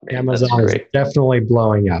That's Amazon is great. definitely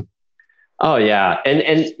blowing up. Oh yeah.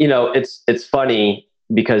 And you know, it's funny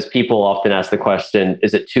because people often ask the question,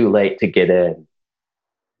 is it too late to get in?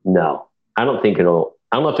 No. I don't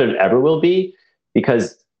know if it ever will be,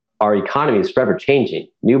 because our economy is forever changing.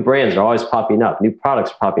 New brands are always popping up, new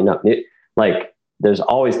products are popping up. Like there's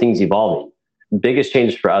always things evolving. The biggest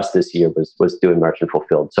change for us this year was doing merchant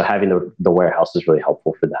fulfilled. So having the warehouse is really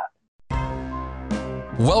helpful for that.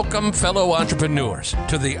 Welcome, fellow entrepreneurs,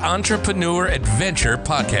 to the Entrepreneur Adventure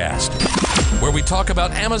Podcast, where we talk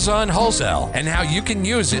about Amazon wholesale and how you can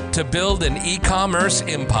use it to build an e-commerce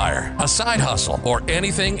empire, a side hustle, or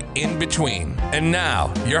anything in between. And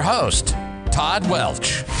now, your host, Todd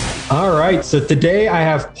Welch. All right, so today I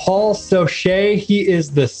have Paul Sauché. He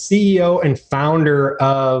is the CEO and founder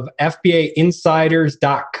of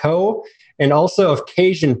FBAinsiders.co and also of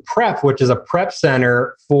Cajun Prep, which is a prep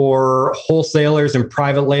center for wholesalers and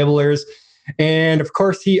private labelers. And of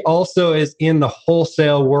course, he also is in the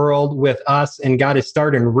wholesale world with us and got his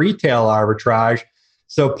start in retail arbitrage.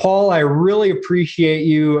 So Paul, I really appreciate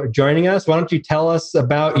you joining us. Why don't you tell us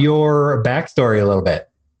about your backstory a little bit?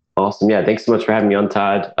 Awesome. Yeah. Thanks so much for having me on,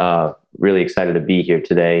 Todd. Really excited to be here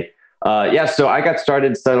today. So I got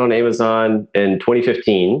started selling on Amazon in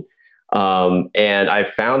 2015. And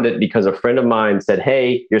I found it because a friend of mine said,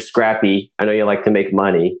 "Hey, you're scrappy. I know you like to make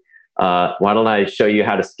money. Why don't I show you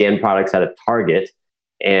how to scan products at a Target?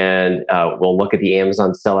 And we'll look at the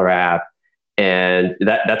Amazon seller app." And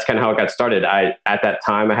that's kind of how it got started. At that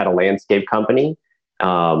time, I had a landscape company.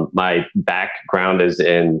 My background is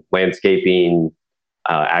in landscaping,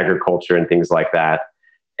 agriculture, and things like that.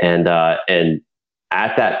 And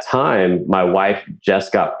at that time, my wife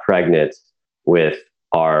just got pregnant with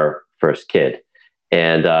our first kid.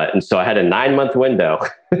 And so I had a 9-month window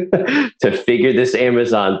to figure this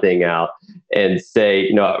Amazon thing out and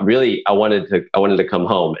say, really, I wanted to come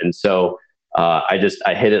home. And so I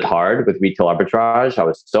hit it hard with retail arbitrage. I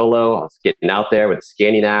was solo. I was getting out there with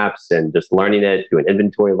scanning apps and just learning it, doing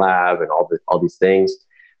inventory lab and all these things.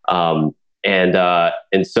 And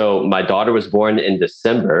so my daughter was born in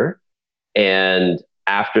December. And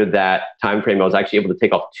after that time frame, I was actually able to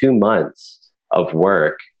take off 2 months of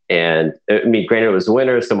work. And I mean, granted, it was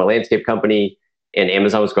winter, so my landscape company and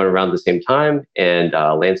Amazon was going around the same time, and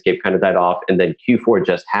landscape kind of died off. And then Q4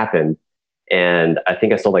 just happened. And I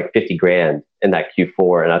think I sold like 50 grand in that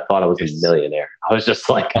Q4. And I thought I was a millionaire. I was just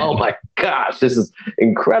like, oh my gosh, this is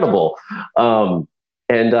incredible. And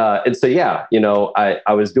so, yeah,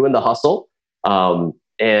 I was doing the hustle.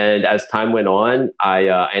 And as time went on, I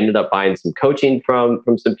ended up buying some coaching from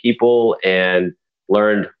some people and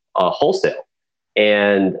learned wholesale.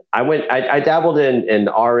 And I dabbled in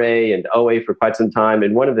RA and OA for quite some time.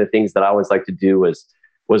 And one of the things that I always like to do was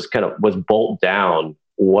bolt down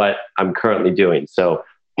what I'm currently doing. So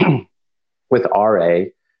with RA,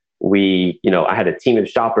 I had a team of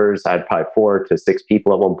shoppers. I had probably 4 to 6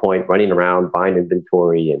 people at one point running around, buying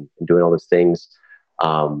inventory and doing all those things.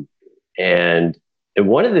 And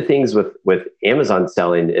one of the things with Amazon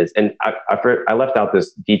selling is, and I left out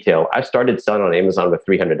this detail, I started selling on Amazon with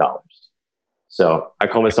 $300. So I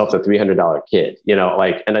call myself the $300 kid,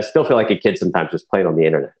 and I still feel like a kid sometimes just playing on the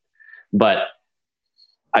internet. But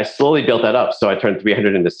I slowly built that up. So I turned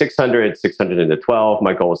 300 into 600, 600 into 12.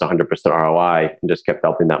 My goal was 100% ROI and just kept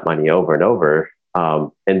dumping that money over and over.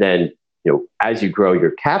 And then, as you grow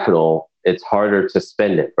your capital, it's harder to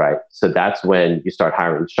spend it, right? So that's when you start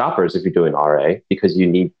hiring shoppers if you're doing RA, because you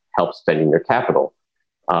need help spending your capital.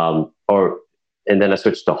 And then I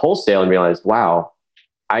switched to wholesale and realized, wow,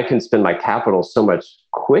 I can spend my capital so much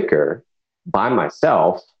quicker by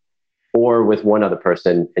myself or with one other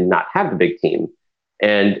person and not have the big team.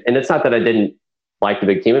 And it's not that I didn't like the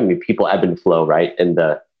big team. I mean, people ebb and flow, right? In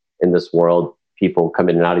this world, people come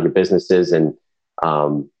in and out of your businesses, and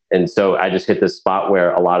so I just hit this spot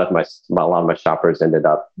where a lot of my shoppers ended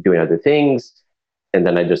up doing other things, and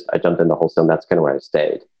then I jumped into wholesale, and that's kind of where I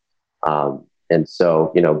stayed. And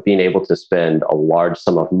so being able to spend a large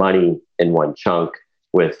sum of money in one chunk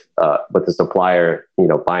with the supplier,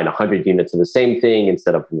 buying 100 units of the same thing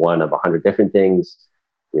instead of one of 100 different things,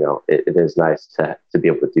 it is nice to be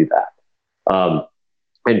able to do that.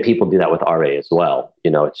 And people do that with RA as well.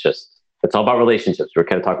 It's all about relationships. We were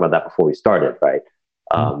kind of talking about that before we started, right?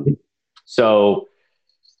 So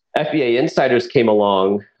FBA Insiders came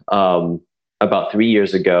along about 3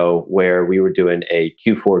 years ago, where we were doing a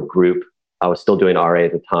Q4 group. I was still doing RA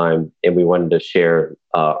at the time, and we wanted to share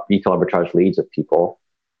retail arbitrage leads with people.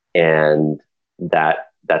 And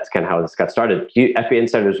that's kind of how this got started. FBA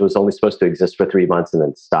Insiders was only supposed to exist for 3 months and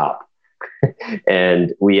then stop.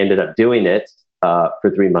 And we ended up doing it.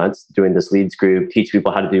 for 3 months doing this leads group, teach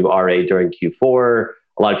people how to do RA during Q4.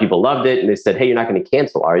 A lot of people loved it, and they said, "Hey, you're not going to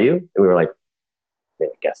cancel, are you?" And we were like, "I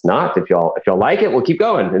guess not. If y'all like it, we'll keep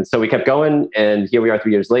going." And so we kept going, and here we are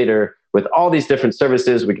 3 years later with all these different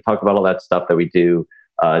services. We can talk about all that stuff that we do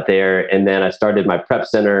there. And then I started my prep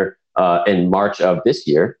center in March of this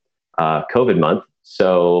year, COVID month.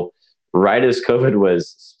 So right as COVID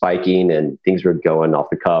was spiking and things were going off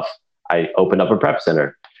the cuff, I opened up a prep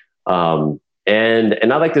center. And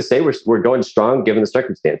I like to say we're going strong given the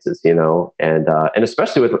circumstances, and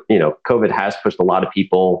especially with, COVID has pushed a lot of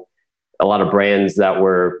people, a lot of brands that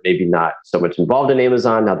were maybe not so much involved in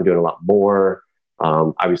Amazon. Now they're doing a lot more.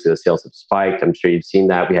 Obviously the sales have spiked. I'm sure you've seen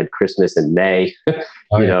that. We had Christmas in May,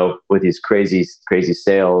 with these crazy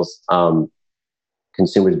sales,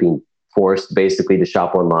 consumers being forced basically to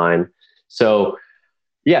shop online. So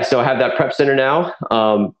I have that prep center now.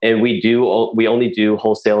 And we only do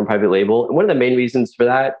wholesale and private label. And one of the main reasons for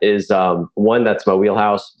that is, one, that's my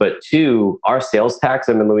wheelhouse, but two, our sales tax,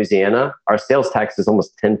 I'm in Louisiana, our sales tax is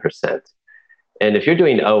almost 10%. And if you're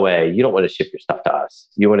doing OA, you don't want to ship your stuff to us.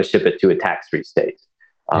 You want to ship it to a tax-free state.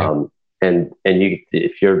 And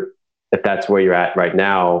if that's where you're at right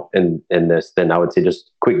now in this, then I would say just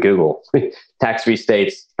quick Google tax-free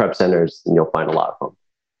states, prep centers, and you'll find a lot of them.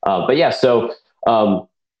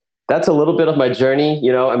 That's a little bit of my journey.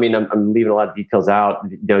 I'm leaving a lot of details out.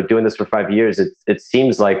 Doing this for 5 years, it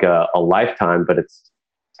seems like a lifetime, but it's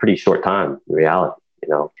pretty short time in reality,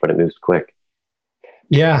 but it moves quick.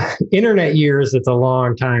 Yeah. Internet years, it's a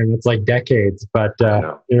long time. It's like decades, but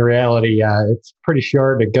in reality, it's pretty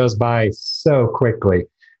short. It goes by so quickly.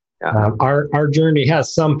 Yeah. Our journey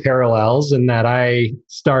has some parallels in that I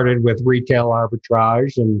started with retail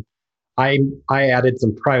arbitrage, and I added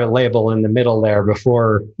some private label in the middle there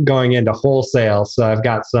before going into wholesale. So I've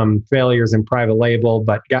got some failures in private label,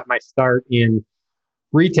 but got my start in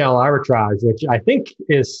retail arbitrage, which I think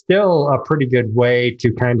is still a pretty good way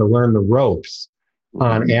to kind of learn the ropes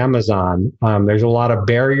on Amazon. There's a lot of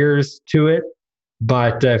barriers to it,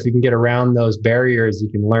 but if you can get around those barriers, you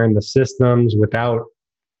can learn the systems without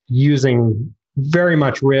using very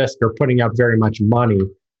much risk or putting up very much money.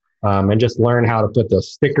 And just learn how to put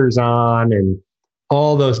those stickers on and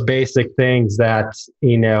all those basic things that,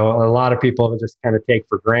 a lot of people just kind of take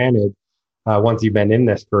for granted once you've been in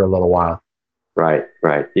this for a little while. Right.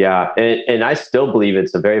 Yeah. And I still believe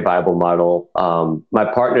it's a very viable model. My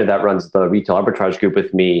partner that runs the retail arbitrage group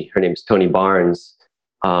with me, her name's Tony Barnes.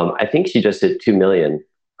 I think she just hit 2 million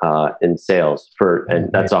in sales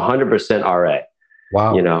and that's 100% RA.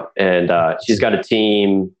 Wow. And she's got a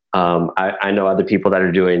team. I know other people that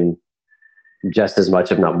are doing just as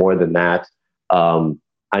much, if not more than that.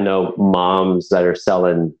 I know moms that are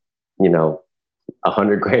selling,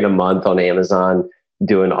 $100,000 a month on Amazon,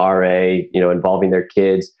 doing RA, involving their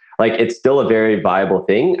kids. Like, it's still a very viable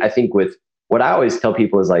thing. I think with what I always tell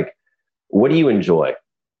people is like, what do you enjoy?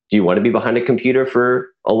 Do you want to be behind a computer for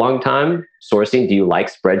a long time sourcing? Do you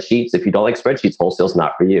like spreadsheets? If you don't like spreadsheets, wholesale's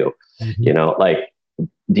not for you. Mm-hmm.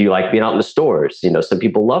 Do you like being out in the stores? Some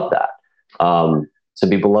people love that. Some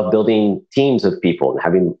people love building teams of people and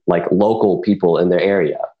having like local people in their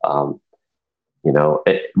area.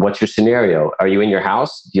 What's your scenario? Are you in your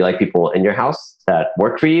house? Do you like people in your house that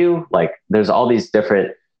work for you? Like, there's all these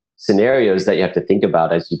different scenarios that you have to think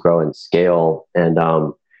about as you grow and scale. And,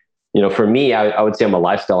 for me, I would say I'm a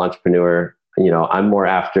lifestyle entrepreneur. I'm more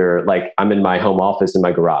after, like, I'm in my home office in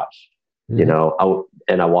my garage.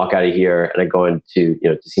 Mm-hmm. I walk out of here and I go into,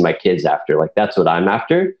 to see my kids after. Like, that's what I'm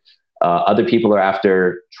after. Other people are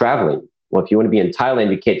after traveling. Well, if you want to be in Thailand,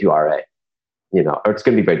 you can't do RA, or it's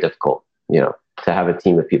going to be very difficult, to have a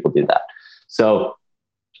team of people do that. So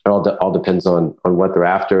it all depends on what they're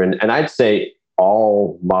after. And I'd say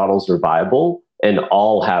all models are viable and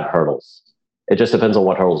all have hurdles. It just depends on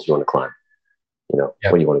what hurdles you want to climb,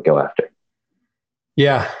 what you want to go after.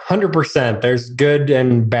 Yeah, 100%. There's good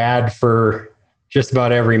and bad for just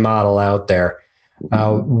about every model out there.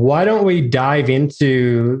 Why don't we dive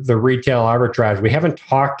into the retail arbitrage? We haven't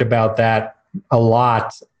talked about that a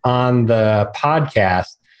lot on the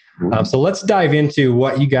podcast. So let's dive into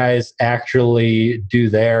what you guys actually do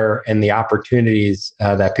there and the opportunities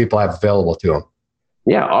that people have available to them.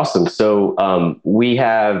 Yeah, awesome. So we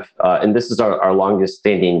have, and this is our longest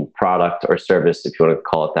standing product or service, if you want to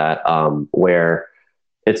call it that, where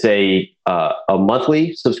it's a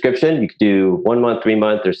monthly subscription. You could do 1 month, 3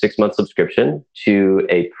 month, or 6 month subscription to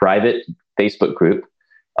a private Facebook group.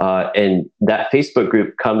 And that Facebook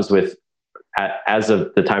group comes with, as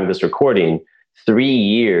of the time of this recording, 3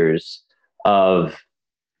 years of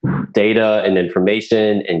data and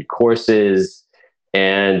information and courses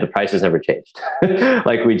and the price has never changed.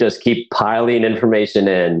 Like we just keep piling information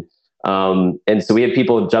in. And so we have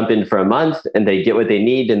people jump in for a month and they get what they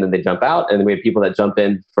need and then they jump out. And then we have people that jump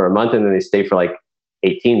in for a month and then they stay for like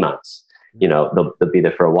 18 months. You know, they'll be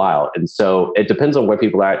there for a while. And so it depends on where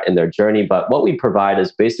people are at in their journey. But what we provide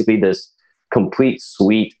is basically this complete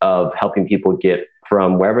suite of helping people get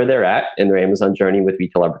from wherever they're at in their Amazon journey with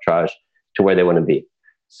retail arbitrage to where they want to be.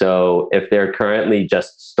 So if they're currently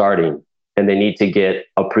just starting and they need to get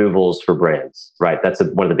approvals for brands, right? That's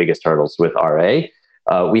one of the biggest hurdles with RA.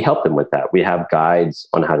 We help them with that. We have guides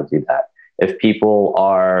on how to do that. If people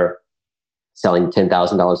are selling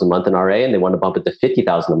 $10,000 a month in RA and they want to bump it to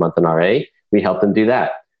 $50,000 a month in RA, we help them do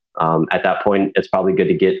that. At that point, it's probably good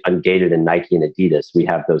to get ungated in Nike and Adidas. We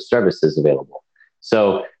have those services available.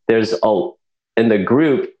 So in the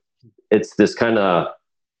group, it's this kind of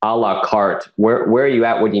a la carte. Where are you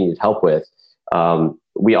at? What do you need help with?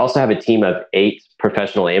 We also have a team of 8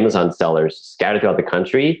 professional Amazon sellers scattered throughout the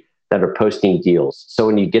country that are posting deals. So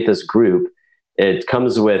when you get this group, it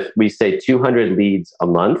comes with, we say 200 leads a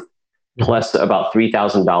month, plus about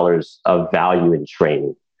 $3,000 of value in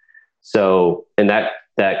training. So, and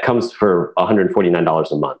that comes for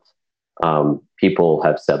 $149 a month. People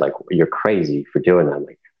have said like, you're crazy for doing that. I'm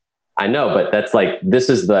like, I know, but that's like, this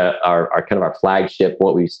is our kind of our flagship,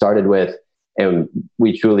 what we started with. And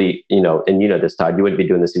we truly, and this, Todd, you wouldn't be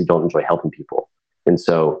doing this if you don't enjoy helping people. And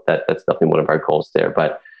so that's definitely one of our goals there.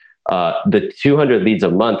 But the 200 leads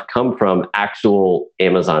a month come from actual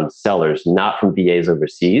Amazon sellers, not from VAs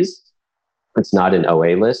overseas. It's not an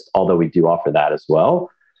OA list, although we do offer that as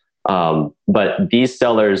well. But these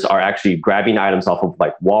sellers are actually grabbing items off of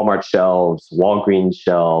like Walmart shelves, Walgreens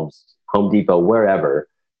shelves, Home Depot, wherever,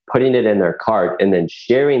 putting it in their cart and then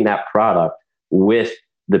sharing that product with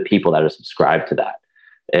the people that are subscribed to that.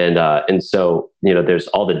 And so, there's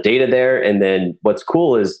all the data there. And then what's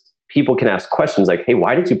cool is people can ask questions like, hey,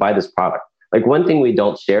 why did you buy this product? Like one thing we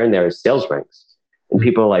don't share in there is sales ranks. And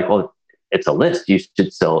people are like, well, it's a list. You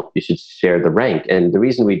should share the rank. And the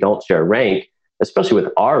reason we don't share rank, especially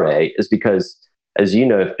with RA, is because, as you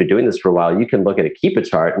know, if you're doing this for a while, you can look at a Keepa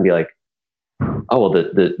chart and be like, oh, well,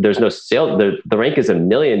 there's no sale. The rank is 1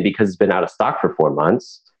 million because it's been out of stock for 4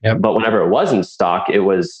 months. Yep. But whenever it was in stock, it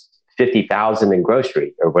was 50,000 in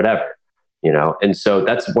grocery or whatever, And so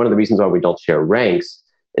that's one of the reasons why we don't share ranks,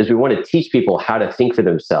 is we want to teach people how to think for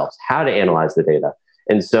themselves, how to analyze the data.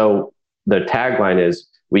 And so the tagline is,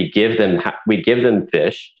 we give them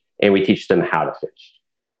fish and we teach them how to fish.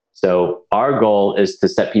 So our goal is to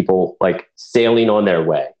set people like sailing on their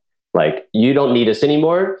way. Like, you don't need us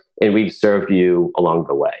anymore, and we've served you along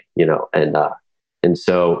the way, and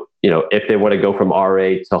so, if they want to go from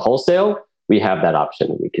RA to wholesale, we have that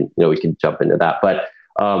option. We can jump into that. But,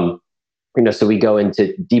 so we go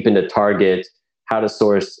deep into Target, how to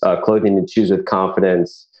source clothing and shoes with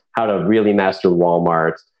confidence, how to really master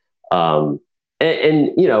Walmart. And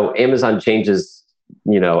Amazon changes,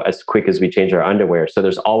 as quick as we change our underwear. So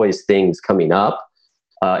there's always things coming up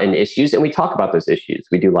and issues. And we talk about those issues.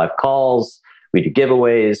 We do live calls, we do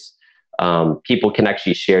giveaways. People can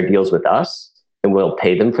actually share deals with us and we'll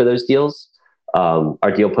pay them for those deals.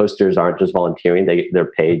 Our deal posters aren't just volunteering,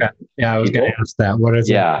 they're paid. Okay. Yeah, I was going to ask that. What is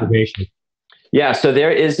the motivation? Yeah, so there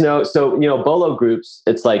is Bolo groups,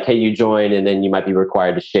 it's like, hey, you join and then you might be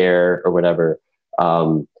required to share or whatever.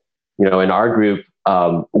 In our group,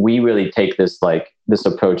 we really take this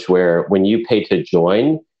approach where when you pay to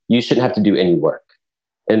join, you shouldn't have to do any work,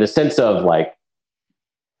 in the sense of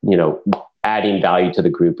adding value to the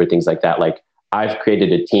group or things like that. Like, I've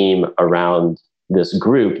created a team around this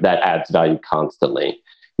group that adds value constantly.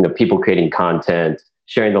 People creating content,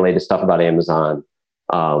 sharing the latest stuff about Amazon,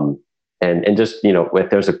 and just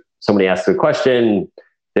if somebody asks a question,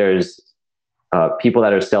 there's people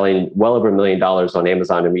that are selling well over $1 million on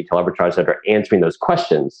Amazon and retail arbitrage that are answering those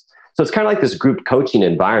questions. So it's kind of like this group coaching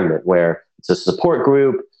environment where it's a support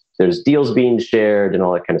group, there's deals being shared and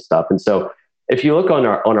all that kind of stuff. And so if you look on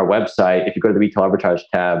our website, if you go to the retail arbitrage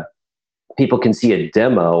tab, people can see a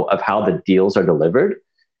demo of how the deals are delivered.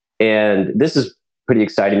 And this is pretty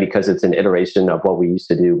exciting because it's an iteration of what we used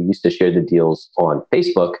to do. We used to share the deals on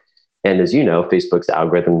Facebook. And as you know, Facebook's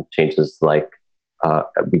algorithm changes like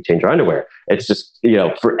we change our underwear. It's just,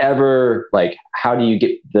 forever, like, how do you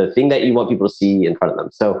get the thing that you want people to see in front of them?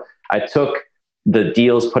 So I took the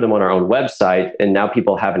deals, put them on our own website, and now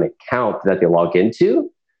people have an account that they log into.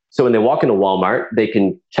 So when they walk into Walmart, they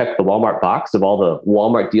can check the Walmart box of all the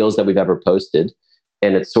Walmart deals that we've ever posted,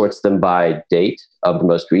 and it sorts them by date of the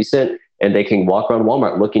most recent, and they can walk around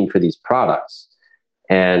Walmart looking for these products.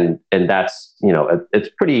 And that's, it's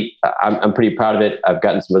pretty, I'm pretty proud of it. I've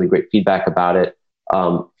gotten some really great feedback about it.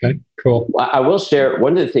 Okay, cool. I will share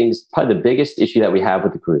one of the things, probably the biggest issue that we have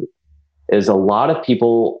with the group is a lot of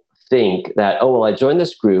people think that, oh, well, I joined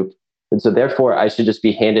this group, and so therefore I should just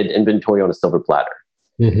be handed inventory on a silver platter.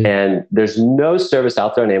 Mm-hmm. And there's no service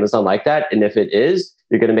out there on Amazon like that. And if it is,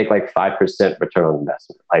 you're going to make like 5% return on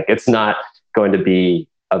investment. Like it's not going to be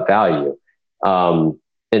of value.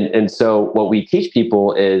 And so what we teach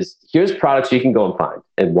people is here's products you can go and find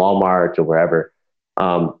in Walmart or wherever.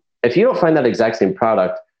 If you don't find that exact same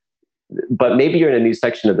product, but maybe you're in a new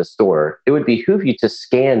section of the store, it would behoove you to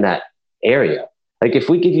scan that area. Like if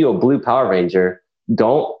we give you a blue Power Ranger,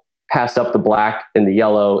 don't pass up the black and the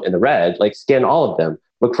yellow and the red, like scan all of them.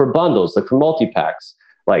 Look for bundles, look for multi-packs,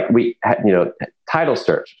 like title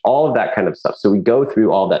search, all of that kind of stuff. So we go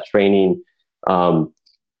through all that training.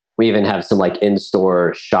 We even have some like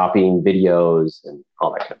in-store shopping videos and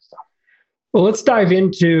all that kind of stuff. Well, let's dive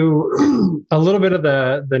into a little bit of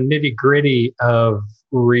the nitty-gritty of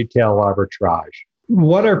retail arbitrage.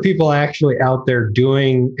 What are people actually out there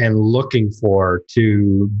doing and looking for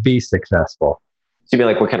to be successful? So you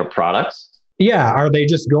mean like what kind of products? Yeah. Are they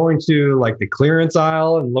just going to like the clearance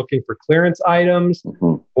aisle and looking for clearance items?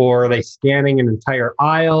 Mm-hmm. Or are they scanning an entire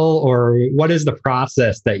aisle? Or what is the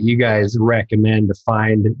process that you guys recommend to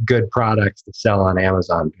find good products to sell on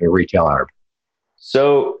Amazon to retail arb?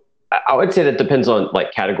 So I would say that depends on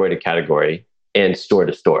like category to category and store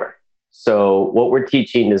to store. So what we're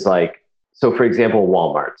teaching is like, so for example,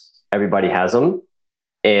 Walmart's, everybody has them.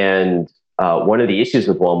 And one of the issues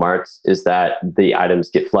with Walmart's is that the items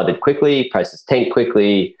get flooded quickly, prices tank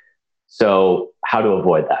quickly. So how to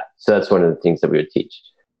avoid that? So that's one of the things that we would teach.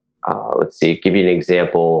 Let's see, give you an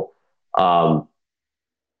example.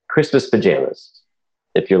 Christmas pajamas.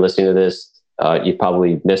 If you're listening to this, you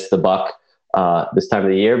probably missed the buck this time of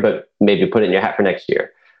the year, but maybe put it in your hat for next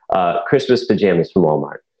year. Christmas pajamas from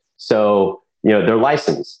Walmart. So, they're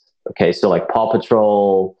licensed. Okay. So like Paw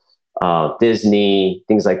Patrol, Disney,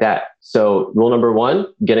 things like that. So rule number one,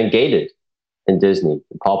 get ungated in Disney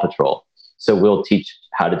and Paw Patrol. So we'll teach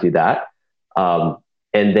how to do that.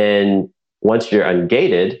 And then once you're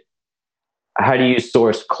ungated, how do you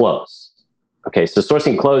source clothes? Okay. So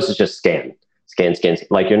sourcing clothes is just scan.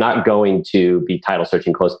 Like you're not going to be title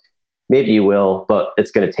searching clothes. Maybe you will, but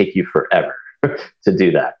it's going to take you forever to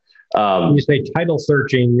do that. When you say title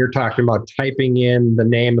searching, you're talking about typing in the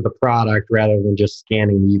name of the product rather than just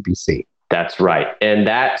scanning the UPC. That's right. And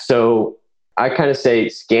so I kind of say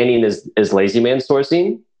scanning is lazy man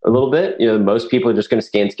sourcing a little bit. Most people are just going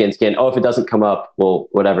to scan. Oh, if it doesn't come up, well,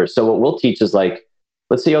 whatever. So what we'll teach is like,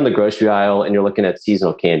 let's say you're on the grocery aisle and you're looking at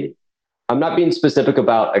seasonal candy. I'm not being specific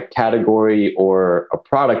about a category or a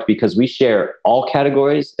product because we share all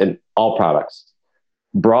categories and all products.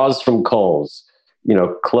 Bras from Kohl's,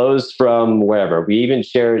 clothes from wherever. We even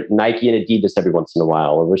share Nike and Adidas every once in a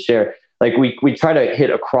while. Or we'll share, like we try to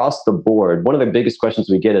hit across the board. One of the biggest questions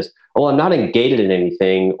we get is, oh, I'm not ungated in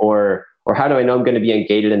anything, or how do I know I'm going to be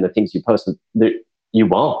ungated in the things you post? You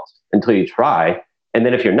won't until you try. And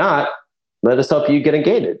then if you're not, let us help you get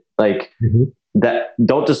ungated. Like that,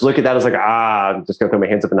 don't just look at that as like, I'm just going to throw my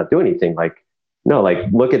hands up and not do anything. Like, no, like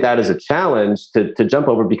look at that as a challenge to jump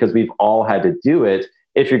over because we've all had to do it.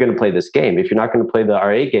 If you're going to play this game, if you're not going to play the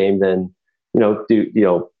RA game, then,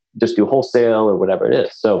 just do wholesale or whatever it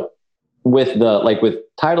is. So with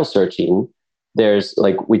title searching, there's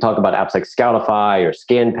we talk about apps like Scoutify or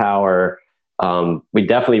ScanPower. We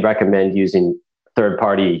definitely recommend using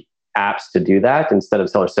third-party apps to do that instead of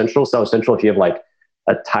Seller Central. Seller Central, if you have like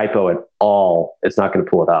a typo at all, it's not going to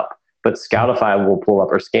pull it up. But Scoutify will pull up,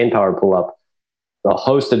 or ScanPower will pull up a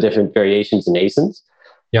host of different variations in ASINs.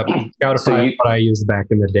 Yep. Scoutify is what I used back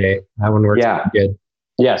in the day. That one works good.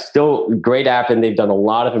 Yeah, still great app, and they've done a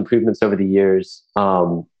lot of improvements over the years.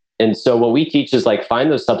 And so what we teach is like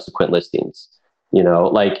find those subsequent listings.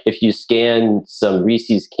 Like if you scan some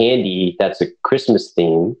Reese's candy that's a Christmas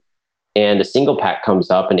theme and a single pack comes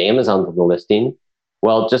up and Amazon's on the listing,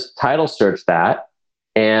 well, just title search that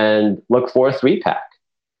and look for a 3-pack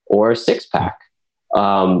or a 6-pack.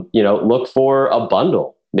 Look for a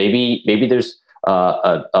bundle. Maybe there's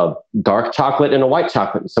a dark chocolate and a white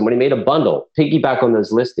chocolate. Somebody made a bundle, piggyback on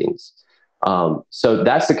those listings. So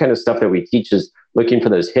that's the kind of stuff that we teach, is looking for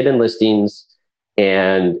those hidden listings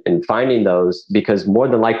and finding those, because more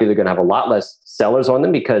than likely they're going to have a lot less sellers on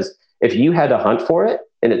them, because if you had to hunt for it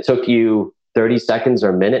and it took you 30 seconds or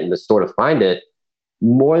a minute in the store to find it,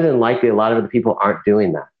 more than likely a lot of the people aren't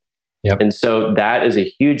doing that. Yep. And so that is a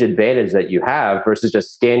huge advantage that you have versus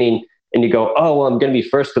just scanning and you go, oh, well, I'm going to be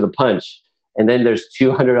first for the punch. And then there's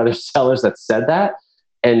 200 other sellers that said that.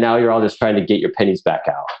 And now you're all just trying to get your pennies back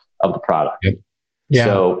out of the product. Yep. Yeah,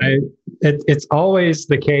 So it's always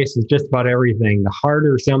the case with just about everything. The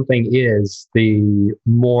harder something is, the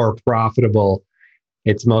more profitable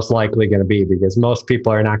it's most likely going to be, because most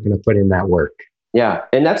people are not going to put in that work. yeah,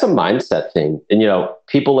 and that's a mindset thing. And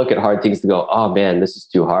people look at hard things to go, oh man, this is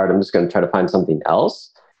too hard. I'm just going to try to find something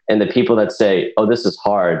else. And the people that say, oh, this is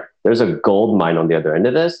hard, there's a gold mine on the other end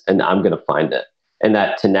of this, and I'm going to find it. And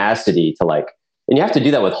that tenacity to and you have to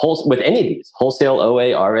do that with any of these wholesale,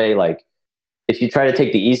 OA, RA. Like, if you try to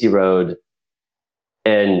take the easy road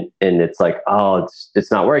and it's like, oh,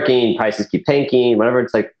 it's not working, prices keep tanking, whatever.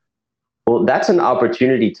 It's like, well, that's an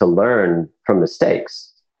opportunity to learn from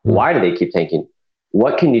mistakes. Why do they keep tanking?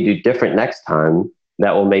 What can you do different next time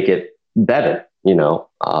that will make it better,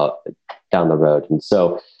 down the road? And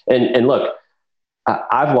so, and look,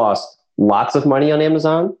 I've lost lots of money on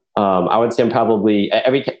Amazon. I would say I'm probably,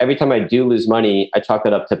 every time I do lose money, I chalk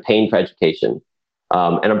that up to paying for education.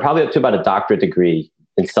 And I'm probably up to about a doctorate degree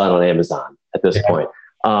in selling on Amazon at this point.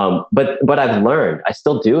 But I've learned, I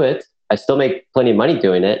still do it. I still make plenty of money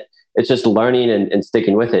doing it. It's just learning and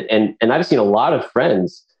sticking with it. And I've seen a lot of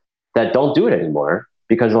friends that don't do it anymore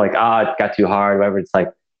because they're like, it got too hard, whatever. It's like,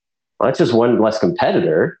 well, that's just one less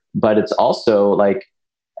competitor, but it's also like,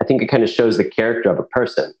 I think it kind of shows the character of a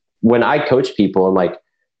person. When I coach people, I'm like,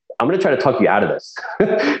 I'm going to try to talk you out of this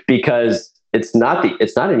because it's not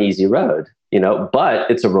an easy road, but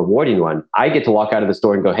it's a rewarding one. I get to walk out of the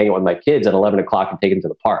store and go hang out with my kids at 11 o'clock and take them to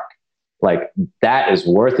the park. Like, that is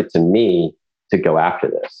worth it to me to go after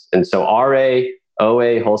this. And so RA,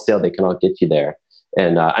 OA, wholesale, they can all get you there.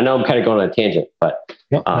 And I know I'm kind of going on a tangent, but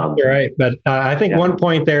you're right. But I think one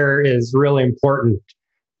point there is really important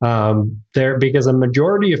there, because a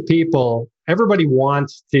majority of people, everybody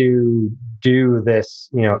wants to do this,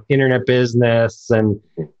 internet business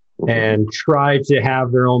and try to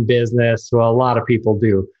have their own business. Well, a lot of people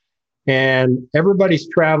do. And everybody's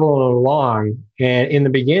traveling along. And in the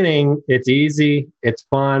beginning, it's easy, it's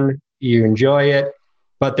fun, you enjoy it.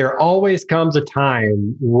 But there always comes a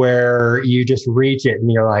time where you just reach it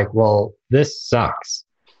and you're like, well, this sucks.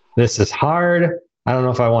 This is hard. I don't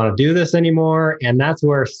know if I want to do this anymore. And that's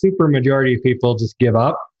where super majority of people just give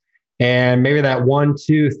up. And maybe that 1%,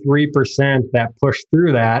 2%, 3% that push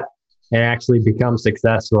through that and actually become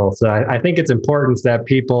successful. So I think it's important that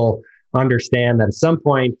people understand that at some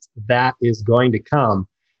point that is going to come.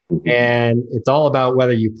 And it's all about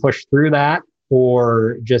whether you push through that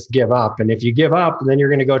or just give up. And if you give up, then you're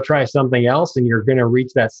going to go try something else and you're going to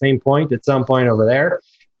reach that same point at some point over there.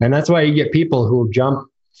 And that's why you get people who jump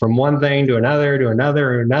from one thing to another,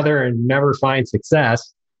 and never find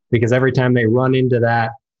success, because every time they run into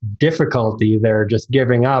that difficulty, they're just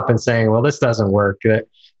giving up and saying, well, this doesn't work.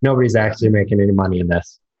 Nobody's actually making any money in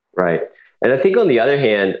this. Right. And I think on the other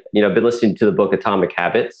hand, I've been listening to the book Atomic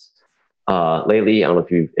Habits lately. I don't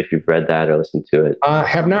know if you've read that or listened to it. I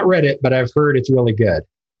have not read it, but I've heard it's really good.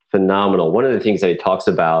 Phenomenal. One of the things that he talks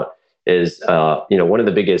about is, one of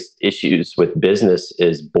the biggest issues with business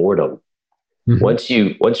is boredom.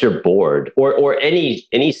 Mm-hmm. Once you're bored, or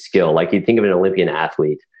any skill, like you think of an Olympian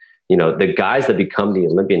athlete, the guys that become the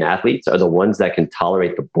Olympian athletes are the ones that can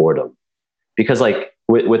tolerate the boredom, because like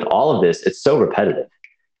with all of this, it's so repetitive.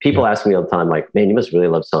 People ask me all the time, like, man, you must really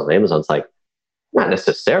love selling on Amazon. It's like, not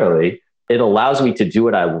necessarily. It allows me to do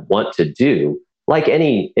what I want to do, like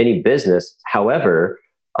any business. However,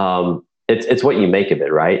 it's what you make of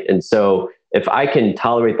it, right? And so if I can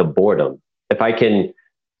tolerate the boredom, if I can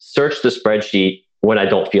search the spreadsheet when I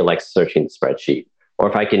don't feel like searching the spreadsheet, or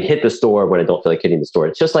if I can hit the store when I don't feel like hitting the store,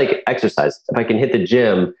 it's just like exercise. If I can hit the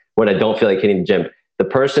gym when I don't feel like hitting the gym, the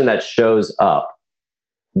person that shows up,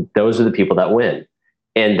 those are the people that win.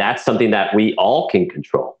 And that's something that we all can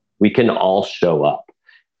control. We can all show up.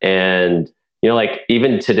 And, like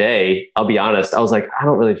even today, I'll be honest, I was like, I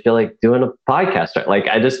don't really feel like doing a podcast. Right? Like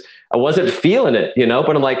I wasn't feeling it,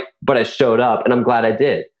 but I'm like, but I showed up and I'm glad I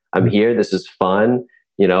did. I'm here. This is fun,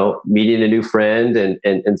 meeting a new friend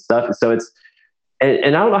and stuff. And so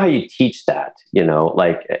and I don't know how you teach that,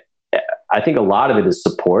 like I think a lot of it is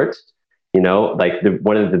support. Like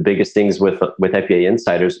one of the biggest things with FBA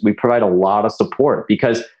Insiders, we provide a lot of support,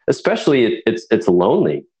 because especially it's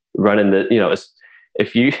lonely running the,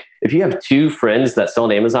 if you have two friends that sell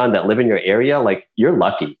on Amazon that live in your area, like you're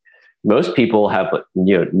lucky. Most people have,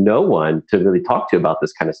 no one to really talk to about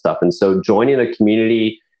this kind of stuff. And so joining a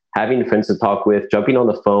community, having friends to talk with, jumping on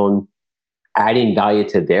the phone, adding value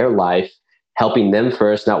to their life, helping them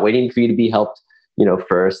first, not waiting for you to be helped,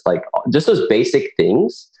 first, like just those basic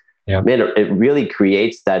things. Yeah. Man, it really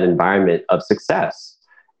creates that environment of success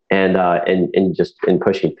and just in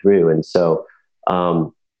pushing through. And so,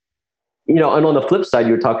 and on the flip side,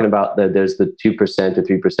 you were talking about there's the 2% to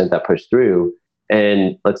 3% that push through,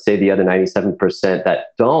 and let's say the other 97% that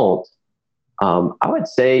don't. I would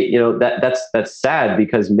say, that's sad,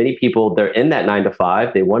 because many people, they're in that 9 to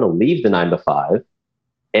 5, they want to leave the 9 to 5,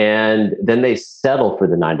 and then they settle for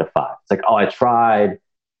the 9 to 5. It's like, oh, I tried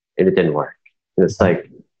and it didn't work. And it's like,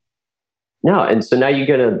 no. And so now you're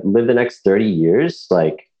going to live the next 30 years,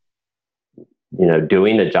 like,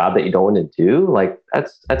 doing a job that you don't want to do. Like,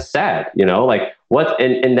 that's sad, like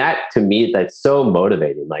and that, to me, that's so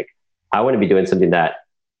motivating. Like, I want to be doing something that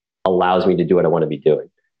allows me to do what I want to be doing,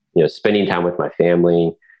 spending time with my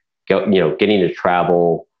family, getting to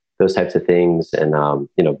travel, those types of things. And,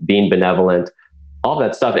 being benevolent, all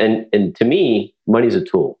that stuff. And to me, money's a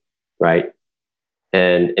tool, right?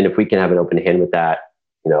 And if we can have an open hand with that,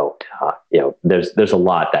 there's a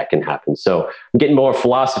lot that can happen. So I'm getting more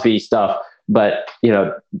philosophy stuff, but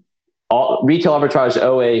all retail arbitrage,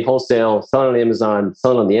 OA, wholesale, selling on Amazon,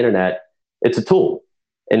 selling on the internet, it's a tool,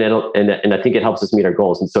 and I think it helps us meet our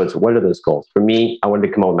goals. And so it's, what are those goals? For me, I wanted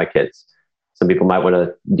to come out with my kids. Some people might want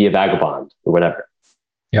to be a vagabond or whatever.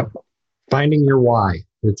 Yep, finding your why.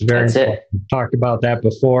 It's very important. We've talked about that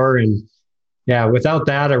before, and yeah, without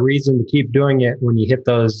that, a reason to keep doing it when you hit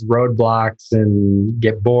those roadblocks and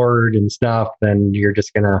get bored and stuff, then you're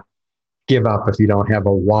just gonna give up if you don't have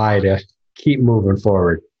a why to keep moving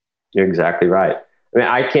forward. You're exactly right. I mean,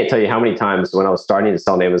 I can't tell you how many times when I was starting to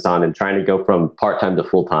sell on Amazon and trying to go from part-time to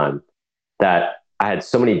full-time, that I had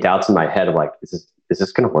so many doubts in my head of like, is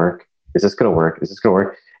this going to work? Is this going to work? Is this going to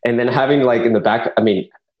work? And then having like in the back,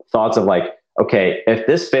 thoughts of like, okay, if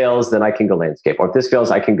this fails, then I can go landscape. Or if this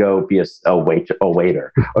fails, I can go be a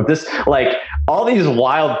waiter. Or if this, like, all these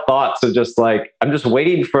wild thoughts of just like, I'm just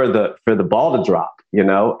waiting for the ball to drop,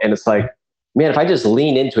 And it's like, man, if I just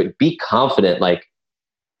lean into it, be confident. Like,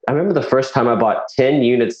 I remember the first time I bought 10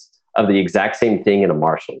 units of the exact same thing in a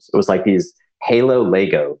Marshalls. It was like these Halo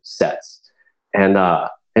Lego sets. And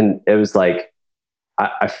it was like,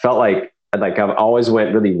 I felt like I've always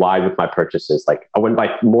went really wide with my purchases. Like, I wouldn't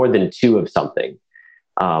buy more than 2 of something.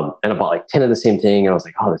 And I bought like 10 of the same thing. And I was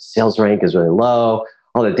like, oh, the sales rank is really low.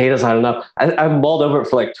 Oh, the data's not enough. I mulled over it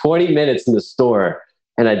for like 20 minutes in the store,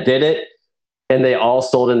 and I did it. And they all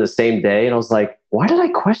sold in the same day. And I was like, why did I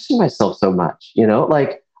question myself so much?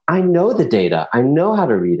 Like, I know the data. I know how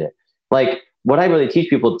to read it. Like, what I really teach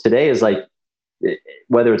people today is like,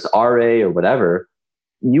 whether it's RA or whatever,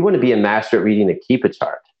 you want to be a master at reading a Keepa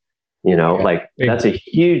chart. Like, that's a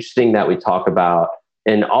huge thing that we talk about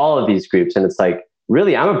in all of these groups. And it's like,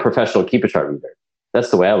 really, I'm a professional Keepa chart reader. That's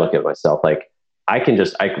the way I look at myself. Like, I can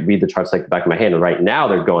read the charts like the back of my hand. And right now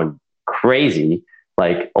they're going crazy.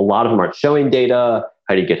 Like, a lot of them aren't showing data.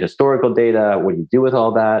 How do you get historical data? What do you do with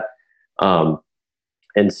all that?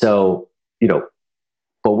 And so,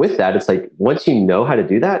 but with that, it's like, once you know how to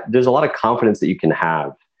do that, there's a lot of confidence that you can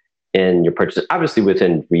have in your purchases, obviously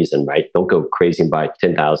within reason, right? Don't go crazy and buy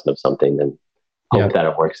 10,000 of something and hope that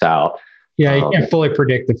it works out. Yeah, you can't fully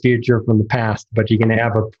predict the future from the past, but you can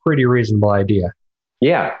have a pretty reasonable idea.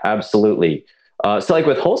 Yeah, absolutely. So like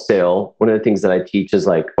with wholesale, one of the things that I teach is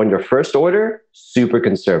like, on your first order, super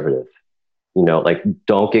conservative. Like,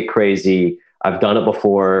 don't get crazy. I've done it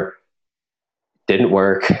before. Didn't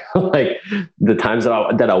work. Like, the times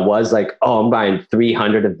that I was like, oh, I'm buying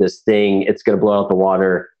 300 of this thing, it's going to blow out the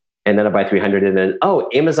water. And then I buy 300, and then, oh,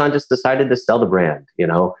 Amazon just decided to sell the brand,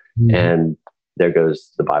 and there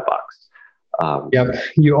goes the buy box. Yep.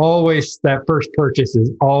 That first purchase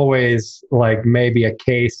is always like maybe a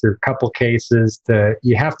case or a couple cases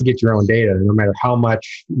you have to get your own data. No matter how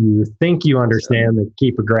much you think you understand the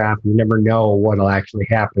Keepa graph, you never know what'll actually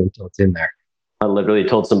happen until it's in there. I literally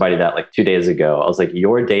told somebody that like 2 days ago. I was like,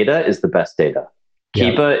 your data is the best data.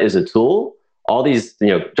 Keepa is a tool. All these,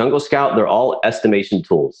 Jungle Scout, they're all estimation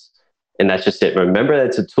tools. And that's just it. Remember that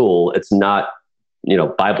it's a tool. It's not,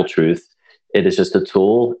 Bible truth. It is just a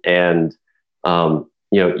tool. And,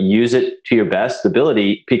 use it to your best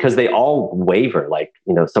ability, because they all waver. Like,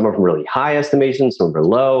 some of them really high estimations, some of them are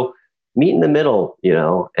low. Meet in the middle,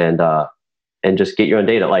 and just get your own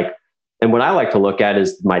data. Like, and what I like to look at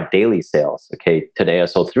is my daily sales. Okay, today I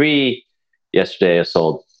sold 3. Yesterday I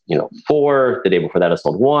sold, 4. The day before that I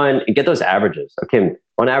sold 1. And get those averages. Okay,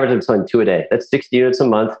 on average I'm selling 2 a day. That's 60 units a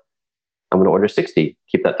month. I'm going to order 60.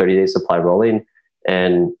 Keep that 30-day supply rolling,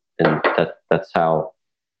 and that's how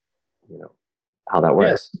how that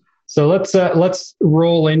works. Yes. So let's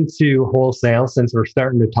roll into wholesale, since we're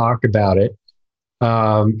starting to talk about it.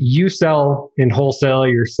 You sell in wholesale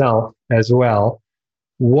yourself as well.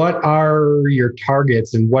 What are your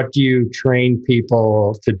targets, and what do you train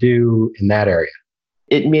people to do in that area?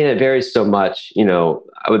 it varies so much.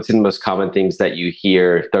 I would say the most common things that you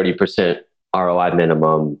hear: 30% ROI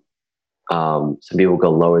minimum. Some people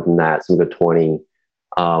go lower than that. Some go 20.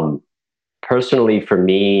 Personally, for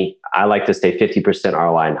me, I like to stay 50%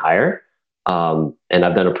 ROI and higher. And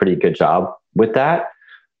I've done a pretty good job with that.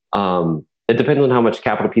 It depends on how much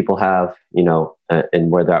capital people have,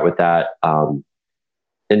 and where they're at with that.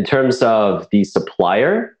 In terms of the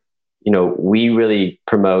supplier, we really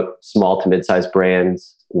promote small to mid-sized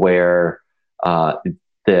brands where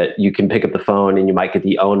that you can pick up the phone and you might get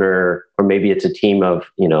the owner, or maybe it's a team of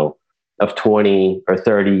 20 or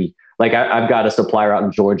 30. Like I've got a supplier out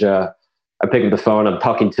in Georgia. I pick up the phone. I'm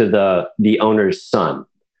talking to the owner's son,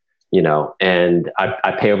 and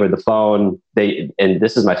I pay over the phone. And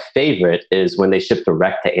this is my favorite, is when they ship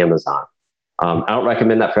direct to Amazon. I don't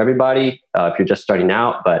recommend that for everybody if you're just starting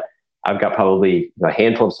out, but I've got probably a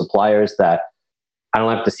handful of suppliers that I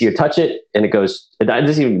don't have to see or touch it. And it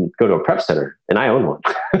doesn't even go to a prep center, and I own one.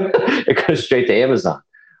 It goes straight to Amazon.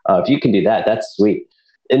 If you can do that, that's sweet.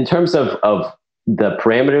 In terms of the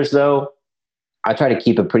parameters though, I try to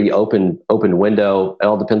keep a pretty open window. It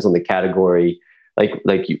all depends on the category. Like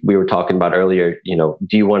we were talking about earlier,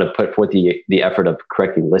 do you want to put forth the effort of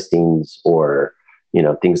correcting listings or,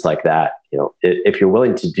 things like that? If you're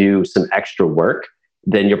willing to do some extra work,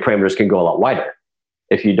 then your parameters can go a lot wider.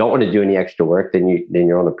 If you don't want to do any extra work, then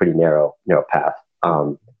you're on a pretty narrow path.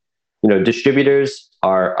 Distributors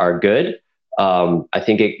are good. I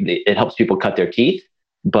think it helps people cut their teeth,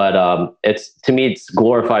 but to me, it's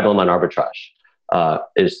glorified online arbitrage.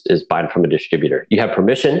 Is buying from a distributor. You have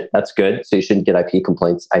permission, that's good. So you shouldn't get IP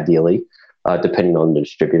complaints, ideally, depending on the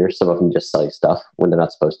distributor. Some of them just sell you stuff when they're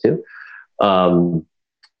not supposed to.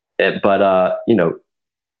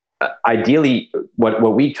 Ideally,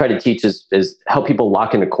 what we try to teach is help people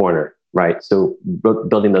lock in a corner, right? So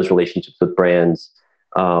building those relationships with brands.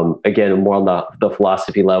 Again, more on the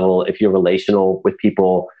philosophy level. If you're relational with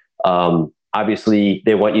people, obviously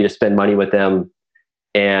they want you to spend money with them,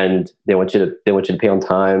 and they want you to pay on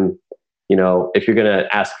time. If you're going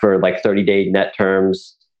to ask for like 30-day net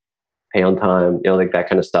terms, pay on time, like that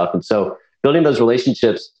kind of stuff. And so building those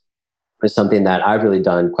relationships is something that I've really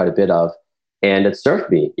done quite a bit of, and it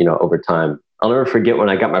served me, over time. I'll never forget when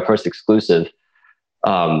I got my first exclusive.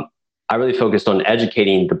 I really focused on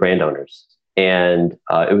educating the brand owners, and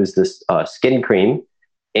it was this skin cream,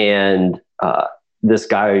 and this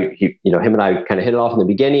guy, him and I kind of hit it off in the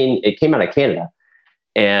beginning. It came out of Canada.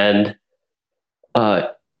 And I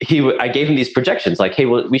gave him these projections like, hey,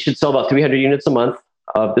 well, we should sell about 300 units a month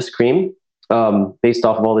of this cream based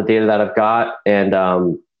off of all the data that I've got.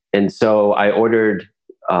 And so I ordered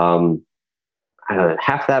I don't know,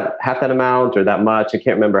 half that amount or that much. I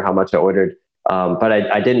can't remember how much I ordered, but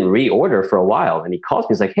I didn't reorder for a while. And he calls me.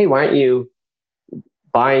 He's like, hey, why aren't you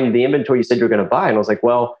buying the inventory you said you were going to buy? And I was like,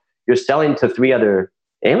 well, you're selling to 3 other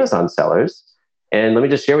Amazon sellers. And let me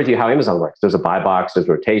just share with you how Amazon works. There's a buy box, there's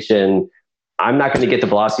rotation. I'm not going to get the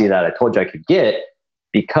velocity that I told you I could get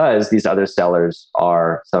because these other sellers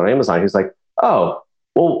are selling on Amazon. He's like, oh,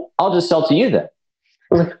 well, I'll just sell to you then.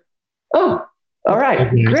 I was like, oh, all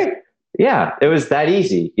right, great. Yeah, it was that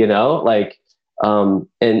easy, and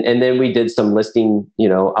then we did some listing,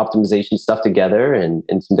 optimization stuff together and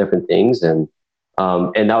some different things. And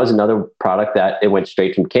that was another product that it went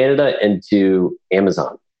straight from Canada into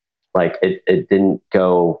Amazon. Like it didn't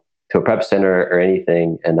go to a prep center or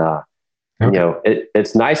anything. And,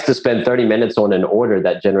 it's nice to spend 30 minutes on an order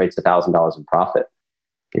that generates $1,000 in profit,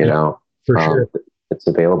 for sure. It's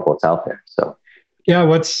available. It's out there. So, yeah,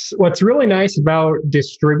 what's really nice about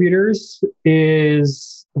distributors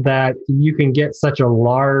is that you can get such a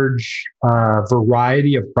large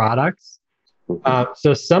variety of products.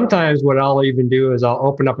 So sometimes what I'll even do is I'll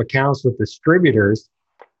open up accounts with distributors.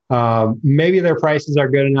 Maybe their prices are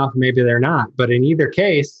good enough, maybe they're not. But in either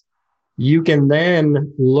case, you can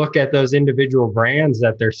then look at those individual brands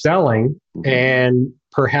that they're selling and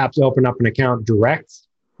perhaps open up an account direct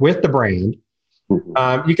with the brand.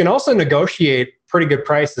 You can also negotiate pretty good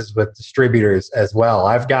prices with distributors as well.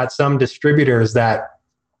 I've got some distributors that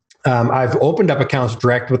I've opened up accounts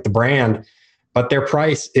direct with the brand, but their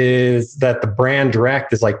price is that the brand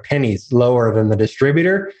direct is like pennies lower than the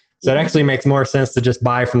distributor. So it actually makes more sense to just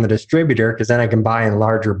buy from the distributor, because then I can buy in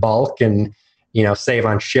larger bulk and, save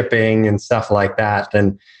on shipping and stuff like that.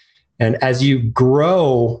 And as you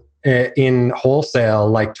grow in wholesale,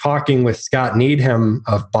 like talking with Scott Needham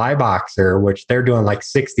of BuyBoxer, which they're doing like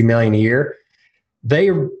 60 million a year,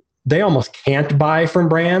 they almost can't buy from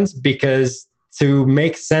brands, because to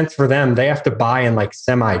make sense for them, they have to buy in like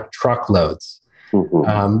semi truckloads.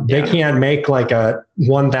 They can't make like a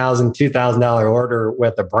 $1,000, $2,000 order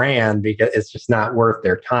with a brand because it's just not worth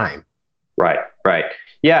their time. Right.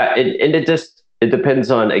 Yeah. It depends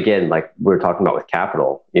on, again, like we were talking about with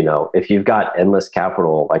capital, if you've got endless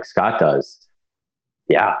capital like Scott does,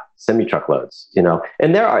 yeah, semi-truckloads, and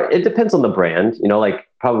it depends on the brand, like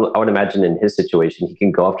probably I would imagine in his situation, he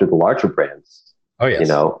can go after the larger brands,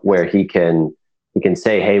 where he can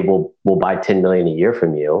say, hey, we'll buy 10 million a year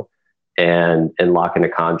from you and lock in a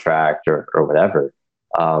contract or whatever.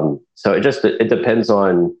 So it depends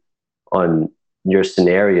on your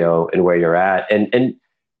scenario and where you're at. And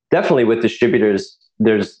definitely with distributors,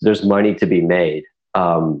 there's money to be made.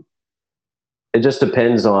 It just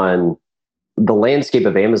depends on the landscape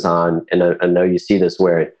of Amazon. And I know you see this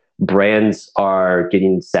where brands are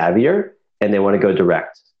getting savvier and they want to go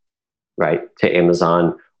direct, right, to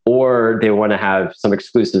Amazon, or they want to have some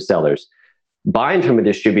exclusive sellers. Buying from a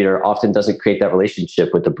distributor often doesn't create that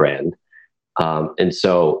relationship with the brand. And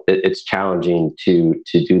so it's challenging to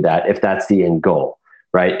do that if that's the end goal,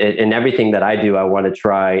 right? In everything that I do, I want to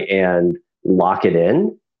try and lock it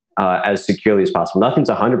in as securely as possible. Nothing's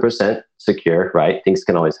 100% secure, right? Things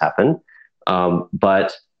can always happen.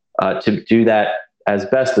 But to do that as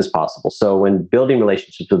best as possible. So when building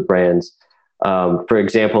relationships with brands, for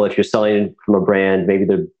example, if you're selling from a brand, maybe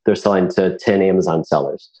they're selling to 10 Amazon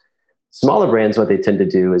sellers. Smaller brands, what they tend to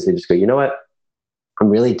do is they just go, you know what? I'm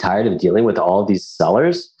really tired of dealing with all of these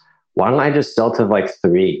sellers. Why don't I just sell to like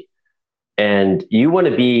 3? And you want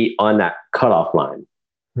to be on that cutoff line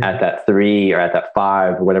at that 3 or at that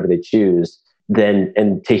 5 or whatever they choose.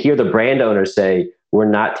 And to hear the brand owner say, we're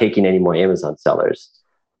not taking any more Amazon sellers.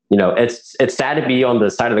 It's sad to be on the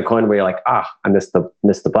side of the coin where you're like, I missed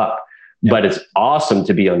the buck. Yeah. But it's awesome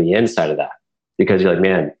to be on the inside of that because you're like,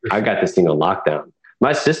 man, I got this thing on lockdown.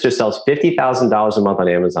 My sister sells $50,000 a month on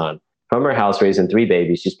Amazon from her house, raising 3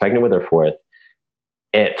 babies. She's pregnant with her 4th,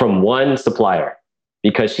 from one supplier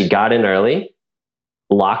because she got in early,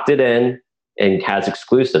 locked it in, and has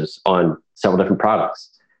exclusives on several different products.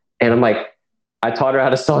 And I'm like, I taught her how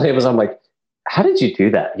to sell on Amazon. I'm like, how did you do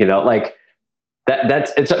that?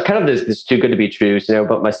 It's kind of this too good to be true,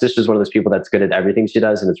 but my sister's one of those people that's good at everything she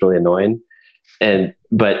does, and it's really annoying.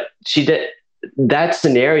 But she did that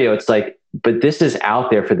scenario. It's like, but this is out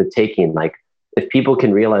there for the taking. Like, if people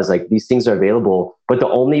can realize like these things are available, but the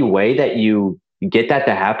only way that you get that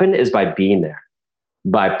to happen is by being there,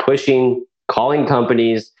 by pushing, calling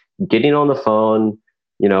companies, getting on the phone,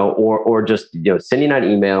 or just, sending out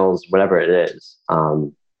emails, whatever it is,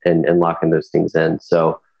 and locking those things in.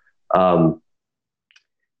 So,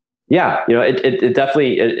 it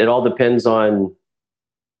definitely, it all depends on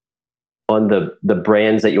the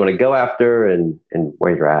brands that you want to go after and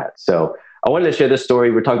where you're at. So I wanted to share this story.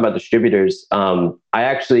 We're talking about distributors. I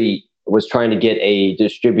actually was trying to get a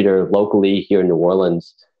distributor locally here in New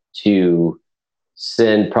Orleans to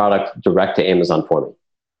send product direct to Amazon for me.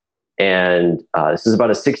 And this is about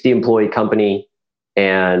a 60 employee company.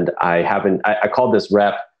 And I called this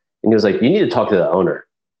rep and he was like, you need to talk to the owner.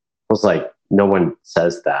 I was like, no one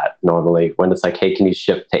says that normally when it's like, hey, can you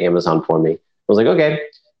ship to Amazon for me? I was like, okay.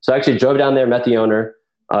 So I actually drove down there, met the owner.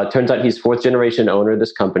 Turns out he's 4th generation owner of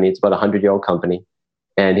this company. It's about a 100-year-old company.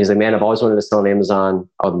 And he's like, man, I've always wanted to sell on Amazon.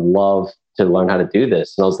 I would love to learn how to do